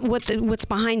 That's what's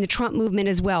behind the Trump movement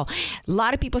as well. A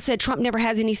lot of people said Trump never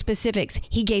has any specifics.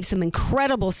 He gave some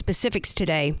incredible specifics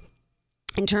today.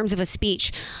 In terms of a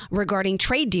speech regarding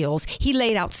trade deals, he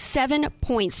laid out 7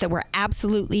 points that were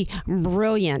absolutely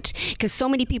brilliant, because so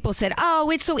many people said,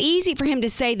 oh, it's so easy for him to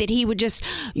say that he would just,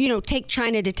 take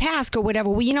China to task or whatever.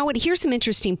 Well, you know what? Here's some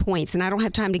interesting points, and I don't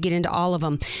have time to get into all of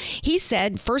them. He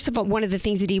said, first of all, one of the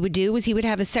things that he would do was he would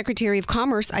have a Secretary of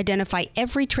Commerce identify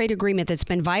every trade agreement that's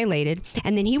been violated,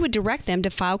 and then he would direct them to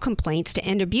file complaints to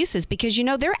end abuses, because,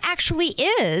 there actually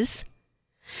is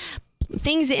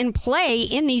things in play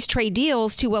in these trade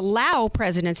deals to allow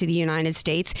presidents of the United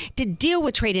States to deal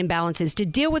with trade imbalances, to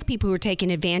deal with people who are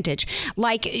taking advantage,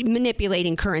 like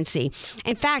manipulating currency.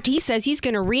 In fact, he says he's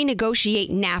going to renegotiate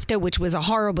NAFTA, which was a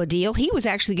horrible deal. He was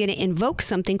actually going to invoke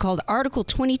something called Article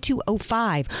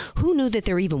 2205. Who knew that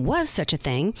there even was such a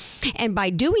thing? And by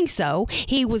doing so,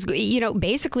 he was,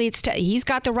 basically he's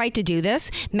got the right to do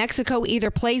this. Mexico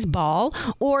either plays ball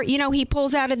or, he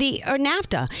pulls out of the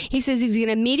NAFTA. He says he's going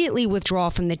to immediately withdraw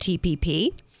from the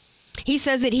TPP. He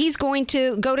says that he's going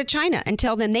to go to China and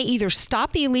tell them they either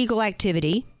stop the illegal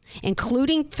activity,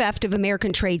 including theft of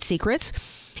American trade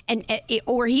secrets,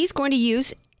 or he's going to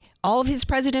use all of his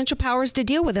presidential powers to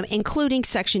deal with them, including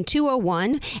Section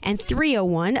 201 and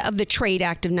 301 of the Trade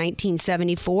Act of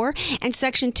 1974 and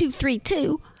Section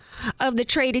 232 of the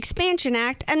Trade Expansion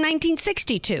Act of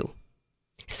 1962.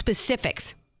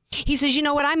 Specifics. He says, you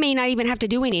know what, I may not even have to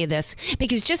do any of this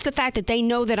because just the fact that they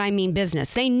know that I mean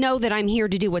business, they know that I'm here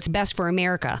to do what's best for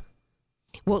America,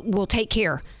 we'll take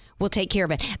care. We'll take care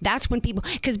of it. That's when people,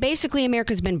 because basically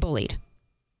America's been bullied.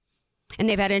 And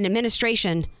they've had an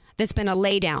administration that's been a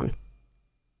laydown.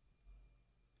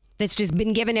 That's just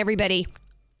been giving everybody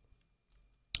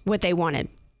what they wanted.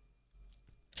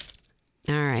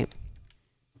 All right.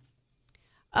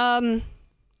 I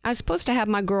was supposed to have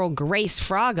my girl Grace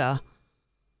Fraga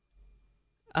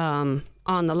on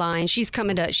the line. She's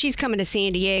coming to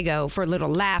San Diego for a little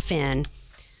laugh-in.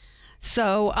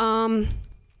 So,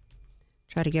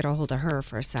 try to get a hold of her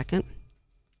for a second.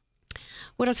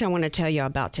 What else I want to tell you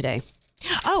about today?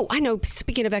 Oh, I know.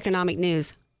 Speaking of economic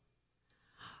news,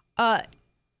 not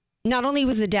only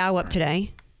was the Dow up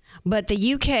today, but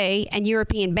the UK and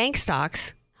European bank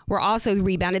stocks were also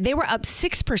rebounded. They were up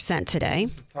 6% today.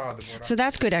 So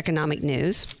that's good economic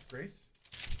news. Grace?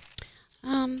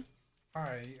 Hi,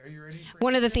 are you ready?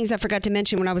 One of the things I forgot to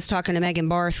mention when I was talking to Megan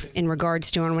Barth in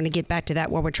regards to, and I want to get back to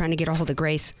that while we're trying to get a hold of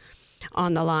Grace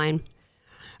on the line,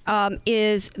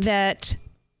 is that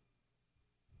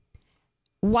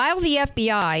while the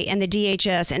FBI and the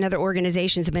DHS and other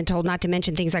organizations have been told not to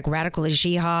mention things like radical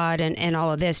jihad and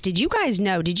all of this, did you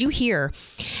hear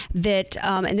that,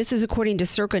 and this is according to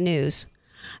Circa News,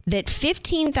 that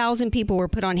 15,000 people were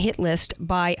put on hit list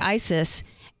by ISIS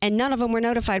and none of them were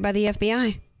notified by the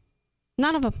FBI?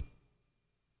 None of them.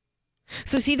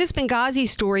 So see, this Benghazi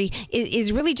story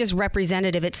is really just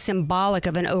representative. It's symbolic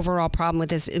of an overall problem with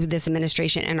this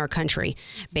administration and our country,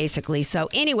 basically. So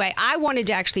anyway, I wanted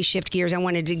to actually shift gears. I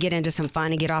wanted to get into some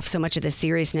fun and get off so much of the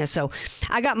seriousness. So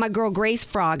I got my girl, Grace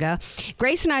Fraga.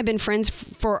 Grace and I have been friends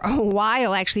for a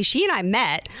while, actually. She and I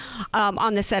met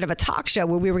on the set of a talk show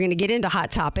where we were going to get into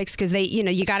hot topics because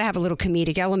you got to have a little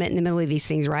comedic element in the middle of these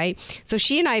things, right? So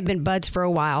she and I have been buds for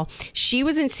a while. She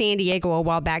was in San Diego a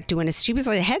while back she was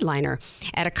like a headliner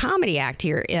at a comedy act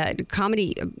here,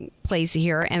 comedy place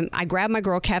here, and I grabbed my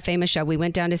girl, Cafe Michelle. We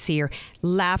went down to see her,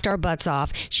 laughed our butts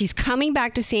off. She's coming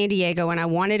back to San Diego, and I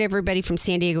wanted everybody from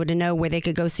San Diego to know where they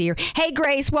could go see her. Hey,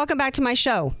 Grace, welcome back to my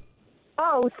show.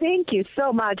 Oh, thank you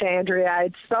so much, Andrea.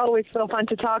 It's always so fun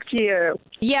to talk to you.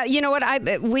 Yeah, you know what?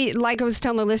 Like I was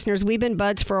telling the listeners, we've been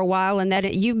buds for a while, and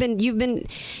that you've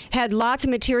had lots of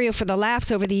material for the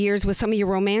laughs over the years with some of your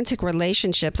romantic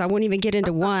relationships. I won't even get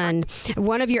into one.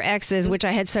 One of your exes, which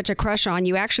I had such a crush on,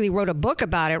 you actually wrote a book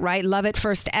about it, right? Love at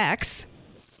First Ex.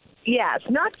 Yes,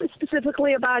 not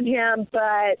specifically about him,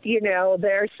 but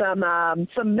there's some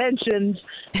mentions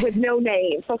with no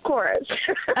names, of course,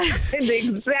 in the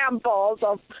examples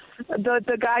of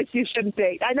the guys you shouldn't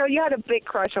date. I know you had a big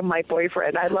crush on my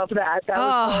boyfriend. I love that. That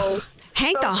was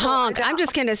Hank the Hunk. I'm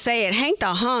just going to say it. Hank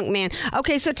the Hunk, man.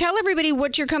 Okay, so tell everybody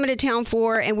what you're coming to town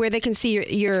for and where they can see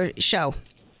your show.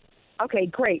 Okay,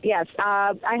 great. Yes.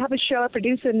 I have a show, I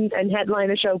produce and headline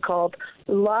a show called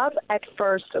Love at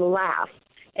First Laugh.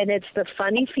 And it's the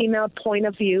funny female point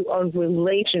of view on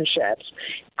relationships.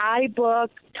 I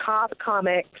book top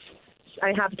comics.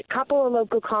 I have a couple of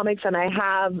local comics, and I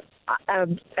have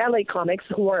LA comics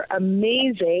who are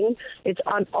amazing. It's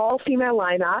an all-female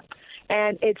lineup,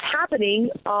 and it's happening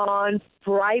on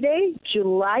Friday,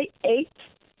 July 8th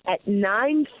at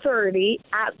 9:30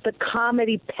 at the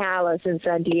Comedy Palace in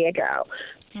San Diego.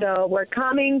 So we're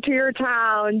coming to your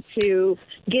town to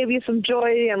give you some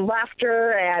joy and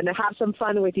laughter and have some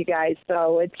fun with you guys.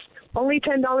 So it's only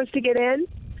 $10 to get in.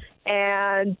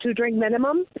 and to drink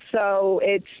minimum. So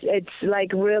it's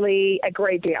like really a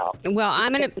great deal. Well,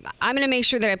 I'm gonna make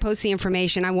sure that I post the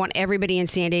information. I want everybody in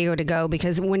San Diego to go,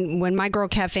 because when my girl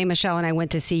Cafe Michelle and I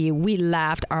went to see you, we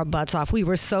laughed our butts off. We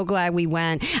were so glad we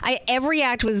went. Every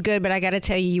act was good, but I got to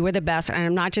tell you, you were the best. And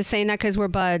I'm not just saying that because we're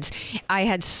buds. I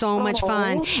had so much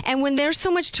fun. And when there's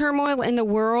so much turmoil in the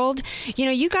world,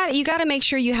 you got to make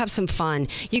sure you have some fun.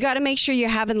 You got to make sure you're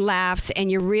having laughs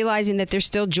and you're realizing that there's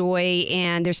still joy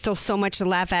and there's still so much to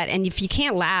laugh at. And if you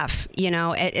can't laugh,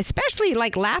 especially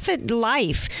like laugh at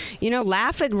life,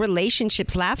 laugh at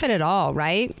relationships, laugh at it all,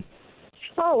 right?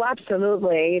 Oh,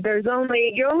 absolutely.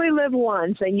 You only live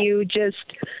once, and you just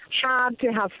have to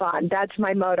have fun. That's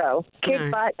my motto. Kick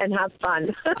butt and have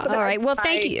fun. All right. Well,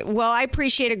 thank you. Well, I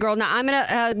appreciate it, girl. Now, I'm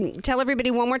going to tell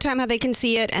everybody one more time how they can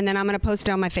see it, and then I'm going to post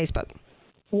it on my Facebook.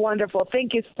 Wonderful.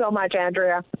 Thank you so much,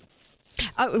 Andrea.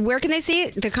 Where can they see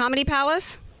it? The Comedy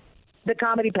Palace? The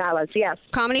Comedy Palace, yes.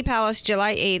 Comedy Palace,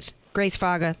 July 8th. Grace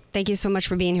Fraga. Thank you so much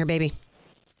for being here, baby.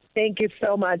 Thank you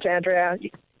so much, Andrea.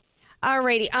 All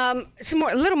righty. A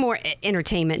little more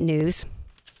entertainment news.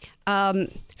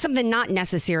 Something not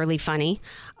necessarily funny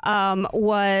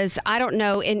was, I don't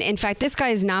know. In fact, this guy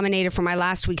is nominated for my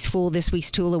last week's Fool, this week's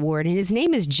Tool Award, and his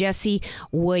name is Jesse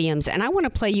Williams. And I want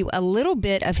to play you a little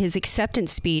bit of his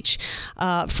acceptance speech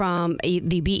from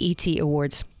the BET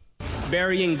Awards.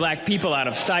 Burying black people out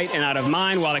of sight and out of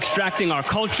mind while extracting our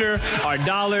culture, our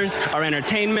dollars, our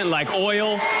entertainment like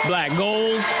oil, black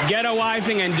gold,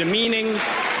 ghettoizing and demeaning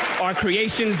our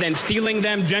creations, then stealing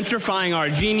them, gentrifying our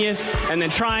genius, and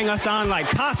then trying us on like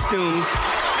costumes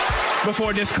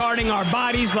before discarding our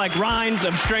bodies like rinds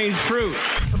of strange fruit.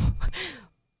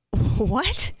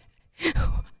 What?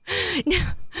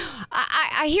 Now,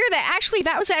 I hear that. Actually,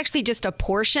 that was actually just a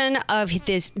portion of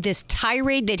this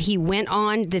tirade that he went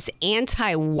on, this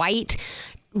anti-white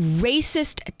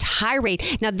racist tirade.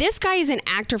 Now, this guy is an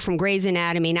actor from Grey's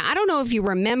Anatomy. Now, I don't know if you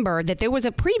remember that there was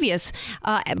a previous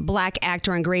black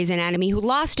actor on Grey's Anatomy who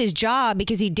lost his job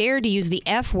because he dared to use the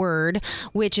F word,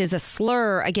 which is a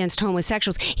slur against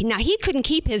homosexuals. Now, he couldn't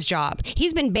keep his job.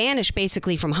 He's been banished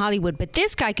basically from Hollywood, but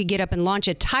this guy could get up and launch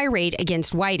a tirade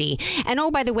against Whitey. And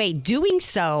oh, by the way, doing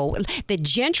so, the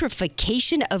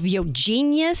gentrification of your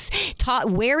genius,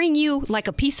 wearing you like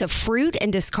a piece of fruit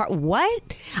and discard. What?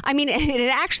 I mean,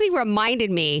 it actually reminded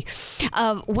me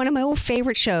of one of my old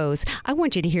favorite shows. I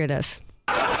want you to hear this.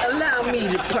 Allow me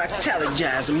to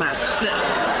partologize myself.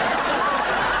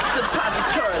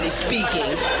 Suppositorily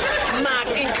speaking, my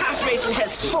incarceration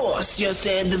has forced,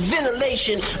 the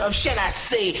ventilation of, shall I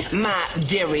say, my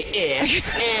dairy air.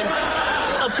 And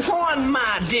upon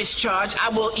my discharge, I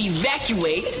will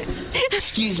ejaculate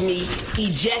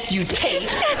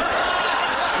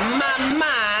my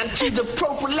mind to the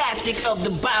prophylactic of the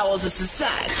bowels of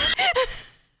society.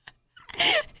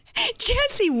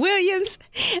 Jesse Williams,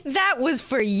 that was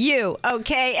for you,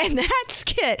 okay? And that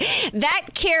skit, that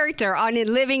character on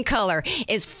In Living Color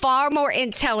is far more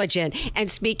intelligent and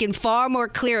speaking far more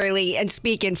clearly and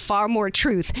speaking far more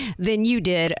truth than you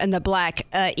did in the Black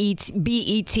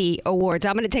BET Awards.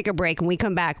 I'm going to take a break. When we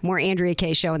come back, more Andrea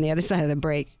Kaye Show on the other side of the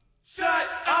break. Shut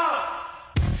up!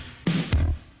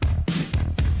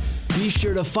 Be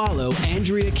sure to follow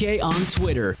Andrea Kaye on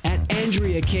Twitter at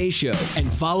Andrea Kaye Show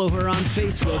and follow her on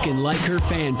Facebook and like her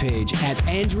fan page at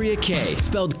Andrea Kaye,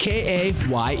 spelled Kaye.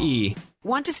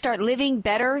 Want to start living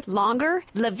better, longer?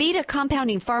 Levita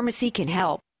Compounding Pharmacy can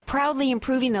help. Proudly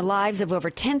improving the lives of over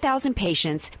 10,000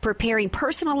 patients, preparing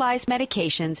personalized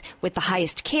medications with the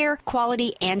highest care,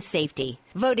 quality, and safety.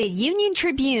 Voted Union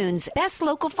Tribune's best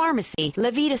local pharmacy,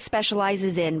 Levita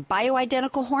specializes in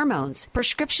bioidentical hormones,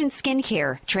 prescription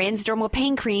skincare, transdermal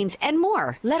pain creams, and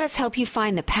more. Let us help you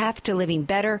find the path to living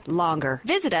better, longer.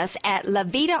 Visit us at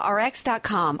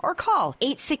levitarx.com or call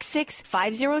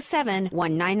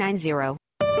 866-507-1990.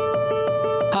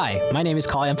 Hi, my name is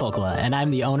Kalyan Pokala, and I'm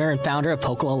the owner and founder of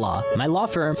Pokala Law. My law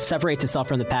firm separates itself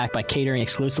from the pack by catering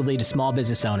exclusively to small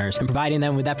business owners and providing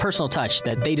them with that personal touch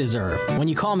that they deserve. When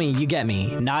you call me, you get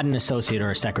me, not an associate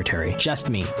or a secretary, just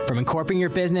me. From incorporating your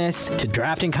business to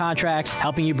drafting contracts,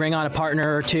 helping you bring on a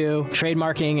partner or two,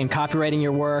 trademarking and copywriting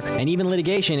your work, and even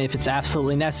litigation if it's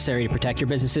absolutely necessary to protect your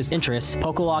business's interests,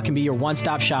 Pokala Law can be your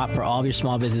one-stop shop for all of your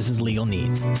small business's legal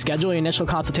needs. Schedule your initial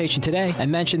consultation today and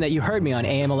mention that you heard me on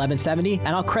AM 1170, and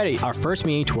I'll credit our first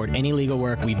meeting toward any legal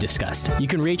work we've discussed. You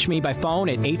can reach me by phone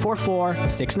at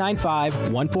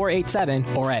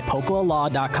 844-695-1487 or at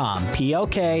pokalalaw.com,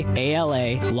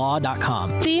 P-O-K-A-L-A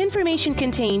law.com. The information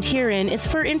contained herein is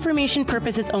for information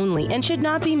purposes only and should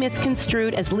not be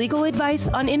misconstrued as legal advice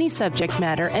on any subject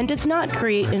matter and does not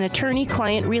create an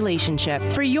attorney-client relationship.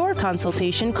 For your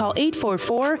consultation, call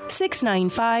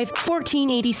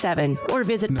 844-695-1487 or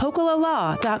visit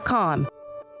pokalalaw.com.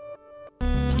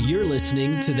 You're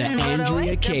listening to the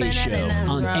Andrea Kaye Show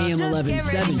on AM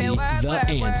 1170, The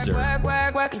Answer.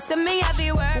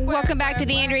 Welcome back to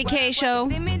the Andrea Kaye Show.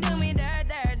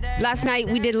 Last night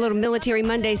we did a little Military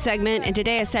Monday segment, and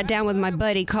today I sat down with my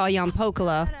buddy Kalyan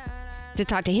Pokala to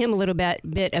talk to him a little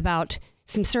bit about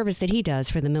some service that he does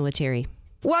for the military.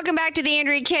 Welcome back to the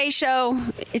Andrea Kaye Show.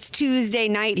 It's Tuesday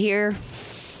night here.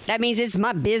 That means it's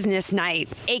my business night.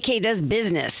 AK does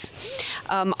business.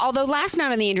 Although last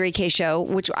night on the Andrea Kaye Show,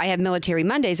 which I have Military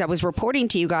Mondays, I was reporting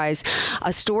to you guys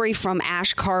a story from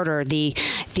Ash Carter, he's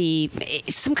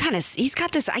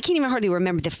got this, I can't even hardly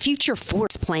remember, the Future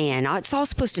Force Plan. It's all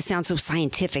supposed to sound so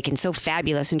scientific and so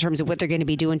fabulous in terms of what they're going to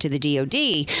be doing to the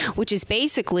DOD, which is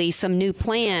basically some new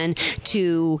plan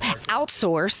to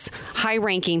outsource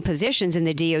high-ranking positions in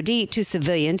the DOD to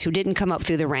civilians who didn't come up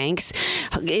through the ranks.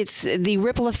 It's the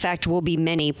ripple effect will be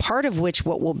many, part of which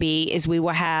what will be is we will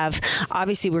have,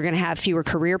 obviously we're going to have fewer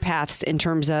career paths in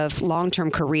terms of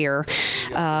long-term career.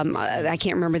 I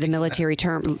can't remember the military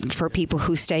term for people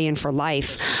who stay in for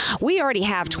life. We already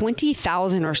have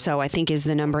 20,000 or so, I think is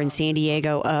the number in San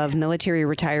Diego, of military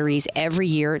retirees every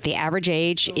year. The average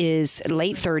age is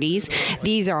late 30s.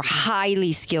 These are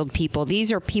highly skilled people.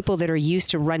 These are people that are used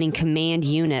to running command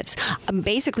units,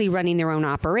 basically running their own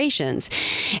operations.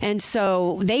 And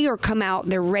so they are come out,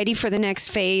 they're ready for the next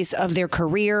phase of their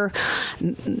career.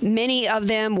 Many of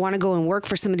them want to go and work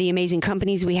for some of the amazing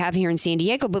companies we have here in San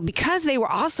Diego, but because they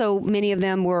were also, many of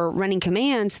them were running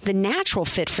commands, the natural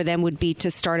fit for them would be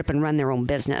to start up and run their own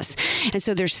business. And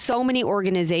so there's so many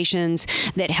organizations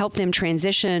that help them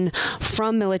transition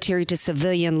from military to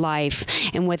civilian life.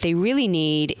 And what they really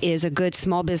need is a good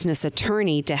small business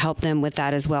attorney to help them with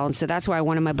that as well. And so that's why I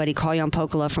wanted my buddy Kalyan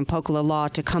Pokala from Pokala Law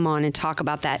to come on and talk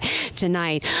about that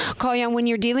tonight. Kalyan, when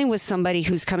you're dealing with somebody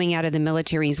who's coming out of the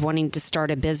military and is wanting to start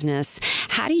a business,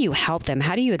 how do you help them?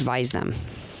 How do you advise them?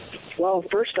 Well,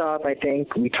 first off, I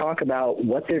think we talk about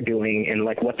what they're doing and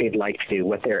like what they'd like to do,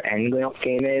 what their end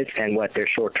game is, and what their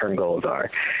short-term goals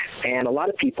are. And a lot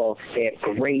of people, they have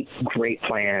great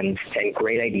plans and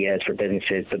great ideas for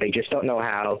businesses, but they just don't know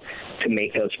how to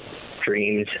make those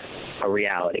dreams a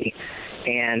reality.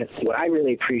 And what I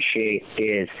really appreciate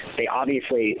is they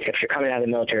obviously, if you're coming out of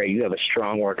the military, you have a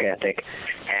strong work ethic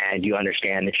and you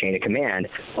understand the chain of command.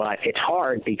 But it's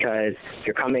hard because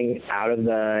you're coming out of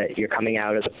the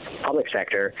public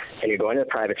sector and you're going to the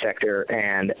private sector,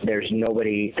 and there's no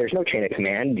chain of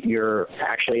command. You're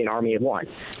actually an army of one.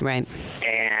 Right.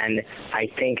 And I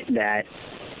think that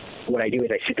what I do is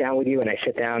I sit down with you, and I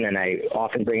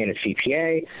often bring in a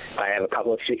CPA. I have a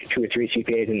couple of 2 or 3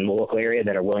 CPAs in the local area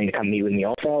that are willing to come meet with me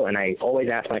also, and I always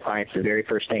ask my clients, the very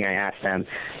first thing I ask them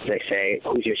is I say,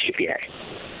 who's your CPA?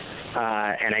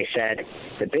 And I said,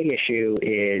 the big issue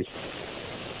is,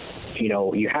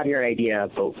 you have your idea,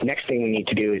 but next thing we need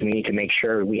to do is we need to make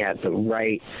sure we have the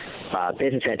right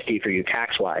business entity for you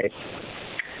tax-wise.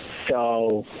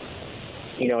 So,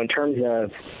 in terms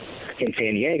of in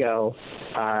San Diego,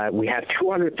 we have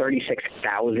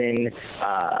 236,000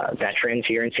 veterans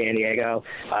here in San Diego.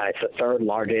 It's the third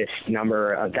largest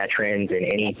number of veterans in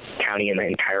any county in the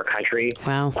entire country.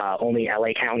 Wow. Only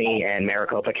LA County and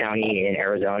Maricopa County in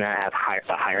Arizona have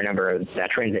a higher number of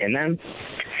veterans in them.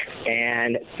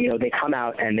 And, they come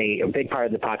out and a big part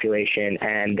of the population,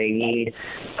 and they need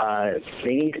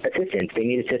assistance. They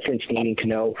need assistance needing to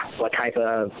know what type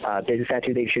of business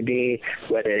entity they should be,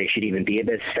 whether they should even be a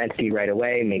business entity right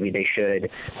away. Maybe they should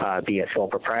be a sole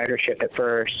proprietorship at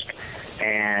first.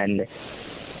 And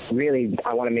really,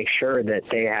 I want to make sure that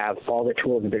they have all the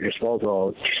tools at their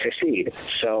disposal to succeed.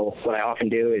 So what I often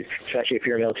do is, especially if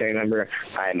you're a military member,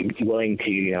 I'm willing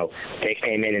to, take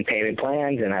payment and payment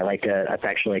plans, and I like to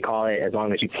affectionately call it, as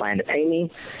long as you plan to pay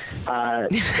me,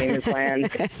 payment plans.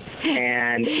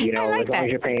 And, as long as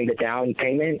you're paying the down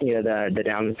payment, the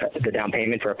down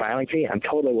payment for a filing fee, I'm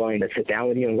totally willing to sit down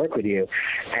with you and work with you.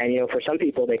 And, for some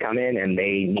people, they come in and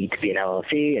they need to be an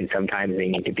LLC, and sometimes they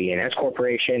need to be an S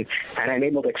corporation, and I'm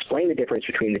able to explain the difference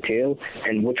between the two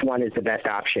and which one is the best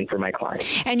option for my client.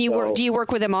 And do you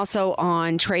work with them also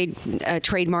on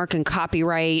trademark and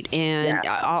copyright and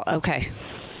yeah. Okay.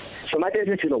 So my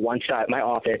business is a one-stop. My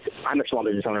office, I'm a small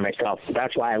business owner myself.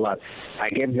 That's why I love it. I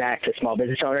give back to small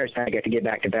business owners, and I get to give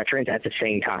back to veterans at the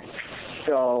same time.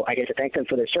 So I get to thank them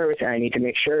for their service, and I need to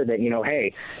make sure that,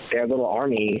 hey, their little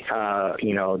Army,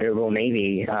 their little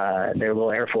Navy, their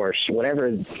little Air Force,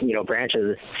 whatever, branch of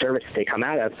the service that they come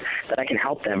out of, that I can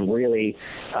help them really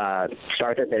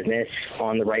start their business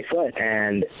on the right foot.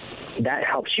 And that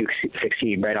helps you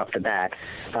succeed right off the bat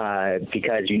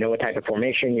because you know what type of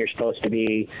formation you're supposed to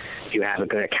be. You have a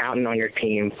good accountant on your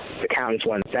team. The accountant's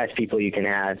one of the best people you can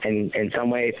have. And in some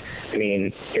ways,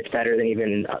 it's better than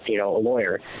even, a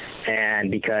lawyer.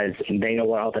 And because they know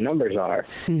what all the numbers are.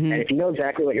 Mm-hmm. And if you know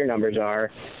exactly what your numbers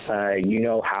are, you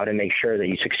know how to make sure that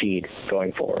you succeed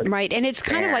going forward. Right. And it's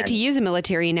kind of like, to use a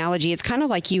military analogy, it's kind of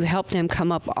like you help them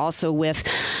come up also with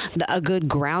a good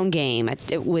ground game,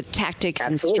 with tactics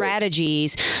and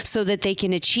strategies so that they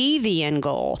can achieve the end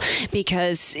goal.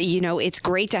 Because, it's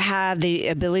great to have the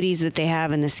abilities that they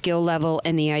have and the skill level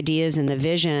and the ideas and the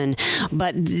vision.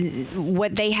 But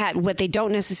what they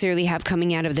don't necessarily have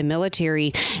coming out of the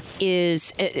military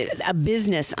is a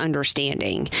business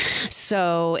understanding.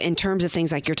 So in terms of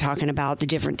things like you're talking about, the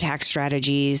different tax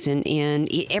strategies and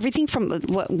everything from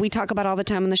what we talk about all the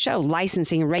time on the show,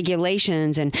 licensing,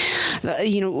 regulations, and,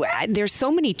 there's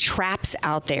so many traps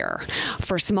out there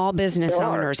for small business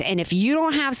owners. And if you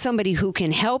don't have somebody who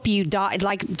can help you,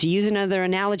 like to use another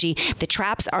analogy, the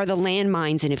traps are the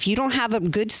landmines. And if you don't have a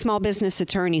good small business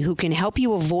attorney who can help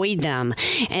you avoid them,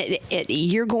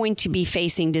 you're going to be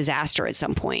facing disaster at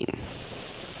some point.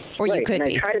 Or right. You could and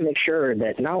be. I try to make sure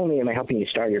that not only am I helping you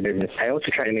start your business, I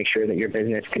also try to make sure that your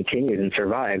business continues and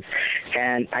survives.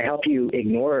 And I help you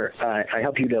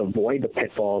to avoid the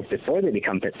pitfalls before they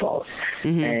become pitfalls.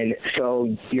 Mm-hmm. And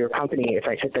so your company, if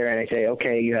I sit there and I say,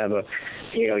 okay, you have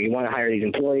you want to hire these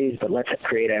employees, but let's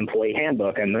create an employee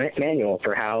handbook and manual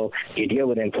for how you deal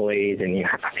with employees and you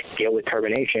deal with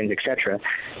terminations, etc.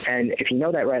 And if you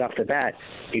know that right off the bat,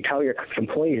 you tell your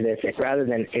employees this, rather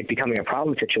than it becoming a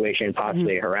problem situation,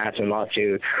 possibly a harassment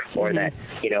lawsuit, or that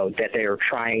that they're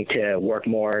trying to work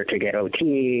more to get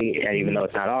OT, and even though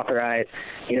it's not authorized,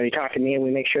 you talk to me and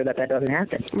we make sure that doesn't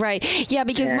happen. Right. Yeah,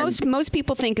 because most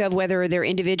people think of, whether they're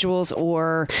individuals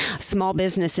or small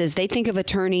businesses, they think of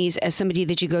attorneys as somebody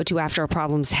that you go to after a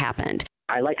problem's happened.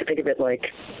 I like to think of it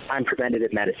like I'm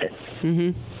preventative medicine.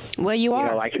 Mm-hmm. Well, you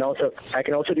are. I can also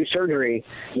do surgery,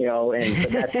 but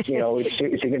that's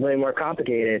significantly more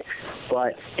complicated.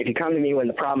 But if you come to me when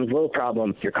the problem's a little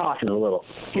problem, your cost is a little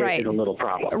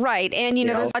problem. Right, and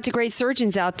there's lots of great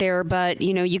surgeons out there, but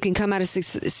you can come out of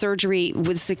surgery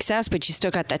with success, but you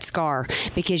still got that scar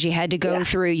because you had to go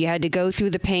through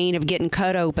the pain of getting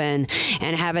cut open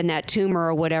and having that tumor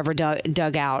or whatever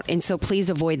dug out. And so please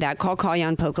avoid that. Call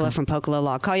Kalyan Pokala from Pokala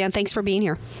Law. Kalyan, thanks for being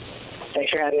here. Thanks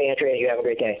for having me, Andrea. You have a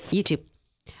great day. You too.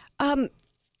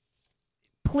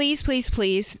 Please, please,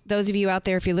 please, those of you out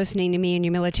there, if you're listening to me and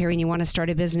you're military and you want to start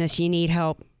a business, you need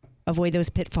help. Avoid those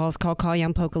pitfalls. Call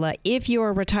Kalyan Pokala. If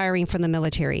you're retiring from the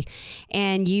military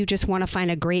and you just want to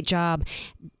find a great job,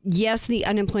 yes, the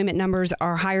unemployment numbers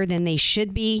are higher than they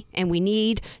should be, and we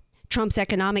need Trump's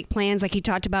economic plans, like he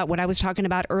talked about, what I was talking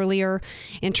about earlier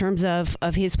in terms of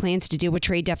his plans to deal with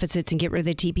trade deficits and get rid of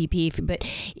the TPP. But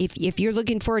if you're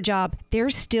looking for a job,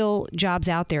 there's still jobs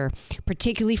out there,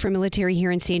 particularly for military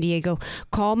here in San Diego.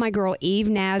 Call my girl Eve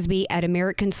Nasby at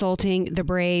American Consulting, The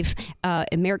Brave,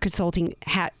 American Consulting /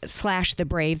 The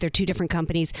Brave. They're two different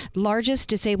companies. Largest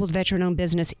disabled veteran-owned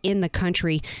business in the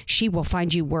country. She will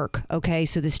find you work. Okay,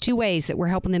 so there's two ways that we're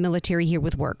helping the military here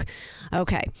with work.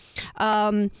 Okay.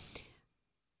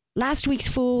 Last week's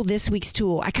fool, this week's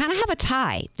tool. I kind of have a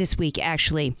tie this week,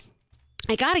 actually.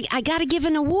 I gotta give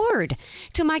an award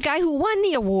to my guy who won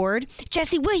the award,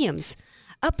 Jesse Williams,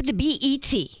 up at the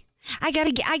BET.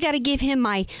 I gotta give him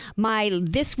my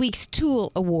this week's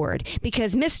tool award,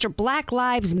 because Mr. Black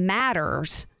Lives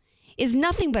Matters is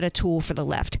nothing but a tool for the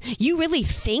left. You really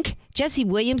think, Jesse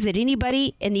Williams, that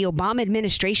anybody in the Obama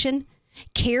administration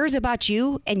cares about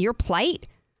you and your plight?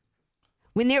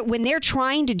 When they're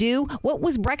trying to do, what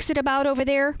was Brexit about over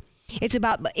there? It's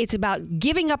about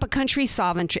giving up a country's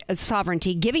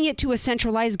sovereignty, giving it to a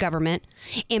centralized government,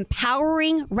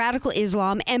 empowering radical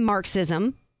Islam and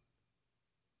Marxism.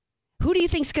 Who do you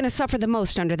think is going to suffer the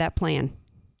most under that plan?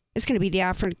 It's going to be the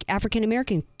African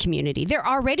American community. They're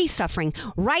already suffering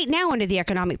right now under the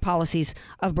economic policies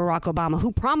of Barack Obama,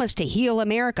 who promised to heal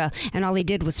America, and all he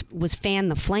did was fan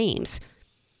the flames.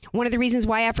 One of the reasons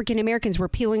why African Americans were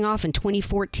peeling off in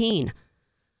 2014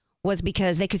 was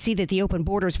because they could see that the open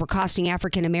borders were costing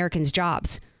African Americans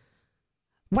jobs.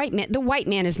 The white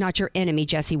man is not your enemy,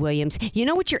 Jesse Williams. You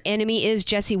know what your enemy is,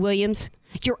 Jesse Williams?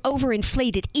 Your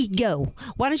overinflated ego.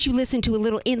 Why don't you listen to a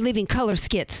little In Living Color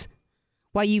skits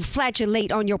while you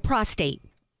flagellate on your prostate?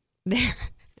 There.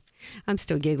 I'm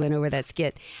still giggling over that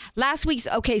skit.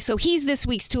 So he's this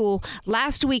week's tool.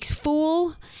 Last week's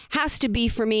fool has to be,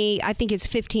 for me, I think it's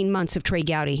 15 months of Trey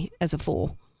Gowdy as a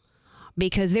fool,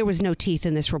 because there was no teeth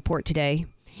in this report today.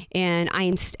 And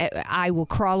I will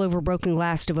crawl over broken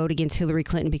glass to vote against Hillary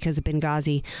Clinton because of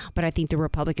Benghazi. But I think the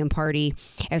Republican Party,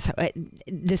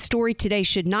 the story today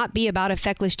should not be about a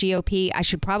feckless GOP. I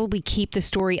should probably keep the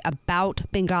story about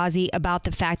Benghazi, about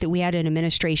the fact that we had an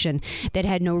administration that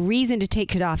had no reason to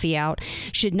take Gaddafi out,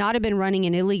 should not have been running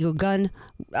an illegal gun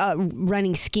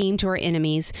running scheme to our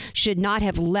enemies, should not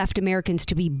have left Americans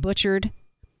to be butchered,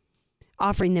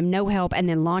 offering them no help, and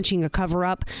then launching a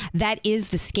cover-up. That is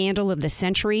the scandal of the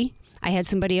century. I had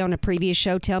somebody on a previous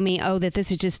show tell me, that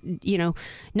this is just,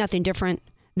 nothing different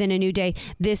than a new day.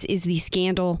 This is the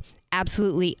scandal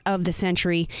absolutely of the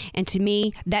century. And to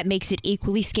me, that makes it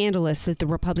equally scandalous that the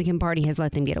Republican Party has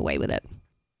let them get away with it.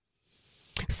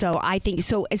 So I think,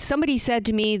 somebody said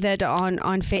to me that on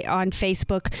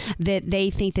Facebook that they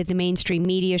think that the mainstream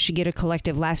media should get a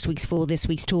collective last week's fool, this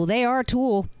week's tool. They are a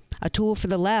tool for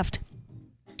the left.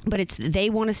 But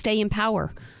they want to stay in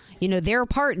power. They're a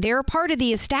part of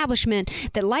the establishment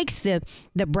that likes the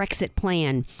Brexit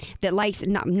plan, that likes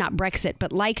not Brexit,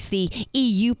 but likes the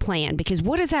EU plan. Because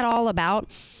what is that all about?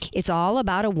 It's all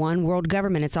about a one world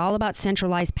government. It's all about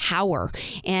centralized power.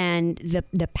 And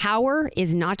the power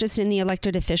is not just in the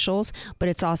elected officials, but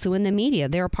it's also in the media.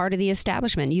 They're a part of the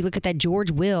establishment. You look at that George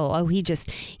Will. Oh, he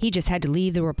just had to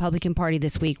leave the Republican Party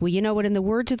this week. Well, you know what? In the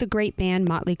words of the great band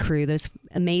Motley Crue, those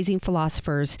amazing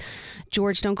philosophers,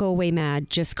 George, don't go away mad,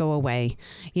 just go away.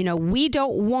 We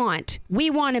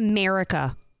want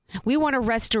America. We want a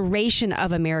restoration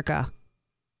of America.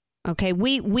 Okay,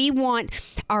 we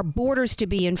want our borders to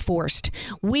be enforced.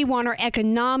 We want our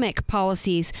economic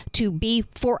policies to be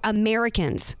for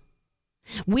Americans.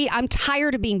 I'm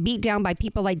tired of being beat down by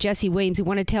people like Jesse Williams who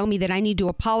want to tell me that I need to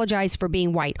apologize for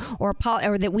being white or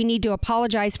that we need to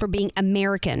apologize for being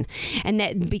American, and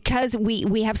that because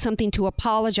we have something to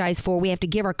apologize for, we have to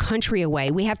give our country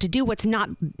away. We have to do what's not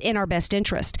in our best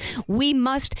interest. We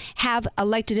must have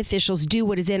elected officials do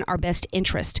what is in our best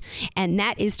interest, and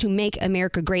that is to make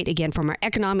America great again, from our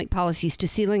economic policies to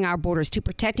sealing our borders to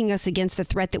protecting us against the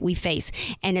threat that we face.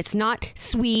 And it's not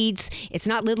Swedes, it's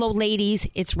not little old ladies,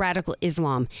 it's radical Islam.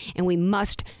 And we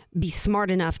must be smart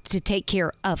enough to take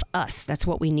care of us. That's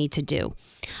what we need to do.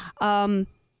 Andrea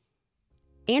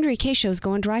Kaye Show is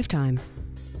going drive time.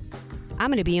 I'm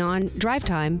going to be on drive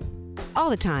time all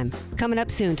the time coming up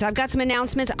soon. So I've got some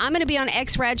announcements. I'm going to be on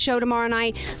X-Rad Show tomorrow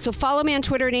night. So follow me on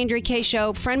Twitter at Andrea Kaye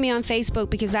Show. Friend me on Facebook,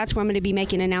 because that's where I'm going to be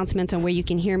making announcements on where you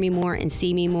can hear me more and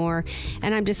see me more.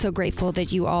 And I'm just so grateful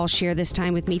that you all share this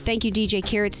time with me. Thank you, DJ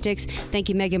Carrot Sticks. Thank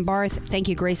you, Megan Barth. Thank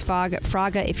you, Grace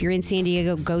Fraga. If you're in San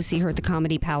Diego, go see her at the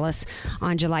Comedy Palace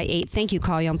on July 8th. Thank you,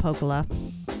 Kalyan Pokala.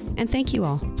 And thank you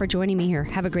all for joining me here.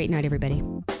 Have a great night, everybody.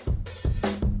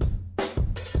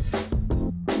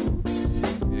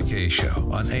 Kaye Show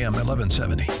on AM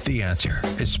 1170. The Answer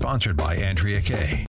is sponsored by Andrea Kaye.